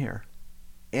bottom line here.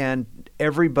 And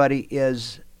everybody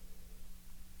is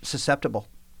susceptible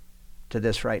to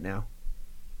this right now.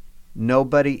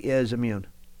 Nobody is immune.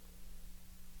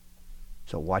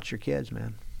 So watch your kids,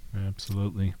 man.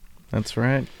 Absolutely. That's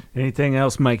right. Anything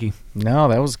else, Mikey? No,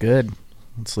 that was good.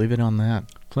 Let's leave it on that.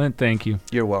 Flint, thank you.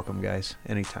 You're welcome, guys.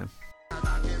 Anytime.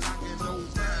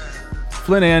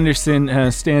 Flindt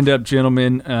Andersen, stand-up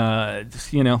gentleman.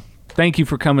 You know, thank you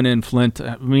for coming in, Flint.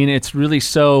 I mean, it's really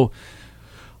so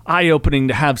eye-opening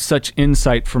to have such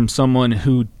insight from someone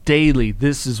who daily,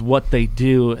 this is what they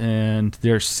do, and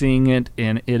they're seeing it,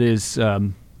 and it is,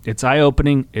 it's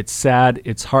eye-opening, it's sad,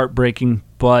 it's heartbreaking,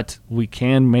 but we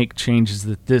can make changes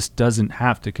that this doesn't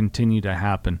have to continue to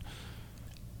happen.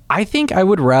 I think I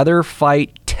would rather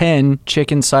fight 10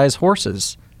 chicken-sized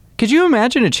horses. Could you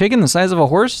imagine a chicken the size of a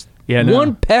horse? Yeah, no.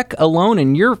 One peck alone,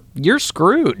 and you're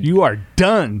screwed. You are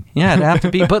done. Yeah, it'd have to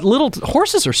be. But little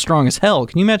horses are strong as hell.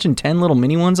 Can you imagine 10 little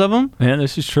mini ones of them? Yeah,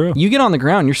 this is true. You get on the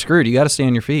ground, you're screwed. You got to stay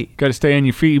on your feet. Got to stay on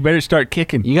your feet. You better start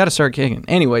kicking. You got to start kicking.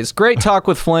 Anyways, great talk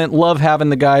with Flindt. Love having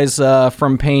the guys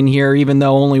from Pain here, even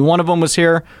though only one of them was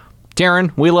here.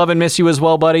 Darren, we love and miss you as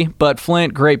well, buddy. But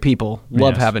Flindt, great people.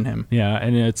 Love having him. Yeah,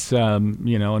 and it's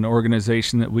an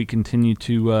organization that we continue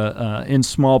to, in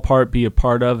small part, be a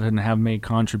part of and have made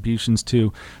contributions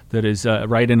to. That is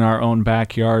right in our own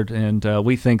backyard, and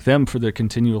we thank them for their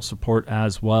continual support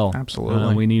as well.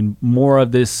 Absolutely, we need more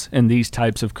of this and these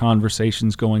types of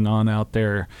conversations going on out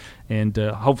there. And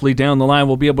hopefully down the line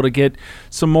we'll be able to get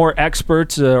some more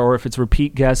experts or if it's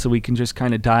repeat guests so we can just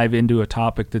kind of dive into a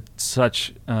topic that's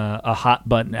such a hot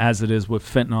button as it is with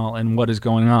fentanyl and what is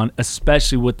going on,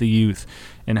 especially with the youth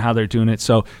and how they're doing it.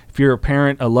 So if you're a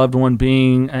parent, a loved one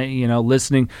being,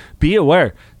 listening, be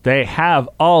aware. They have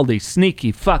all these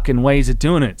sneaky fucking ways of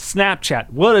doing it.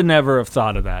 Snapchat, would have never have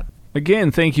thought of that.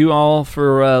 Again, thank you all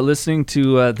for listening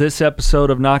to this episode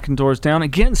of Knocking Doors Down.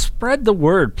 Again, spread the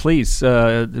word, please.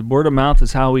 Word of mouth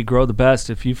is how we grow the best.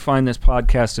 If you find this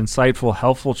podcast insightful,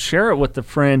 helpful, share it with a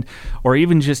friend, or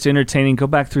even just entertaining. Go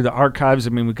back through the archives. I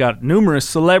mean, we've got numerous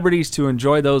celebrities to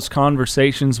enjoy those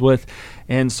conversations with,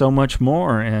 and so much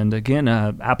more. And again,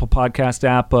 Apple Podcast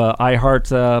app, iHeart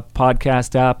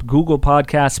Podcast app, Google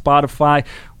Podcast, Spotify.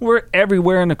 We're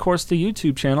everywhere, and of course the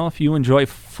YouTube channel. If you enjoy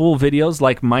full videos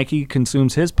like Mikey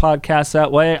consumes his podcast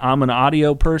that way, I'm an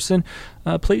audio person,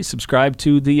 please subscribe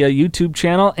to the YouTube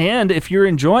channel. And if you're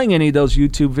enjoying any of those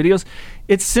YouTube videos,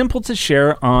 it's simple to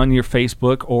share on your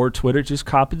Facebook or Twitter. Just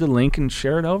copy the link and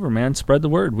share it over, man. Spread the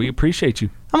word. We appreciate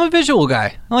you. I'm a visual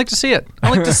guy. I like to see it.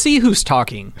 I like to see who's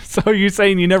talking. So you're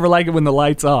saying you never like it when the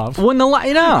light's off? When the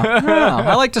light, no.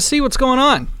 I like to see what's going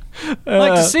on. I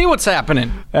like to see what's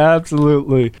happening.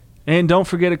 Absolutely. And don't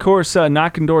forget, of course,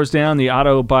 Knocking Doors Down, the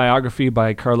autobiography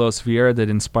by Carlos Vieira that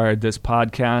inspired this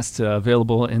podcast,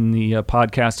 available in the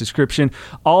podcast description.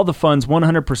 All the funds,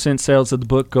 100% sales of the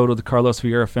book, go to the Carlos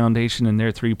Vieira Foundation and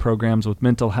their 3 programs with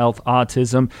mental health,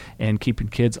 autism, and keeping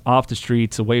kids off the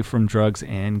streets, away from drugs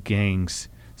and gangs.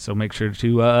 So make sure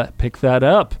to pick that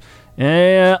up.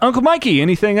 Uncle Mikey,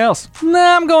 anything else?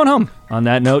 Nah, I'm going home. On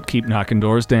that note, keep knocking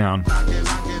doors down.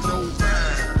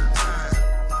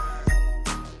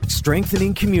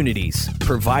 Strengthening communities,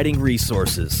 providing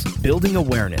resources, building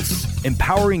awareness,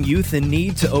 empowering youth in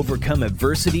need to overcome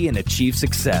adversity and achieve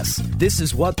success. This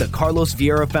is what the Carlos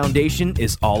Vieira Foundation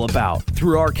is all about.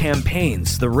 Through our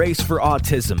campaigns, the Race for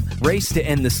Autism, Race to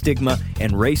End the Stigma,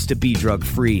 and Race to Be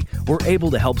Drug-Free, we're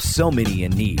able to help so many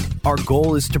in need. Our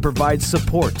goal is to provide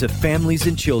support to families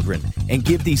and children and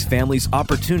give these families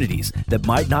opportunities that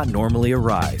might not normally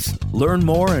arise. Learn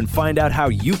more and find out how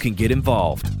you can get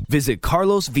involved. Visit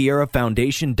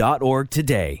carlosvierafoundation.org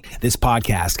today. This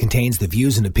podcast contains the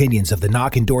views and opinions of the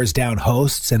Knockin' Doors Down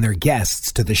hosts and their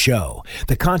guests to the show.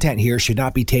 The content here should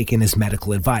not be taken as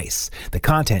medical advice. The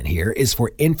content here is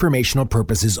for informational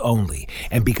purposes only,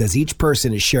 and because each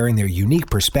person is sharing their unique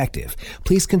perspective,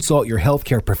 please consult your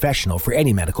healthcare professional for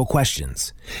any medical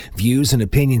questions. Views and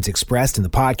opinions expressed in the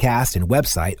podcast and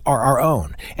website are our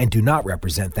own and do not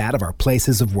represent that of our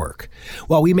places of work.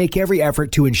 While we make every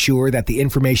effort to ensure that the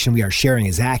information we are sharing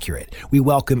is accurate, we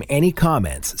welcome any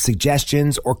comments,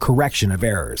 suggestions, or correction of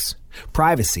errors.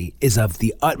 Privacy is of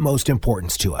the utmost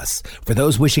importance to us. For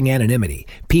those wishing anonymity,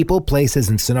 people, places,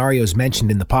 and scenarios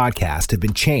mentioned in the podcast have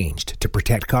been changed to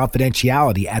protect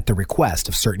confidentiality at the request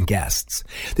of certain guests.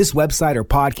 This website or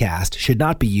podcast should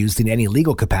not be used in any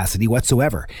legal capacity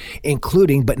whatsoever,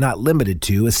 including but not limited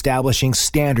to establishing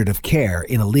standard of care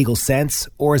in a legal sense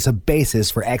or as a basis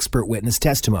for expert witness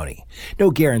testimony. No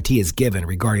guarantee is given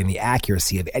regarding the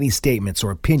accuracy of any statements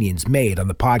or opinions made on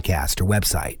the podcast or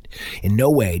website. In no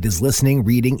way does listening,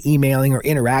 reading, emailing, or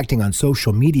interacting on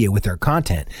social media with our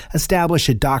content establish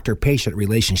a doctor-patient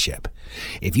relationship.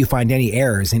 If you find any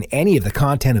errors in any of the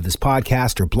content of this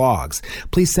podcast or blogs,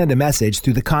 please send a message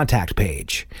through the contact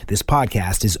page. This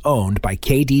podcast is owned by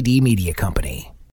KDD Media Company.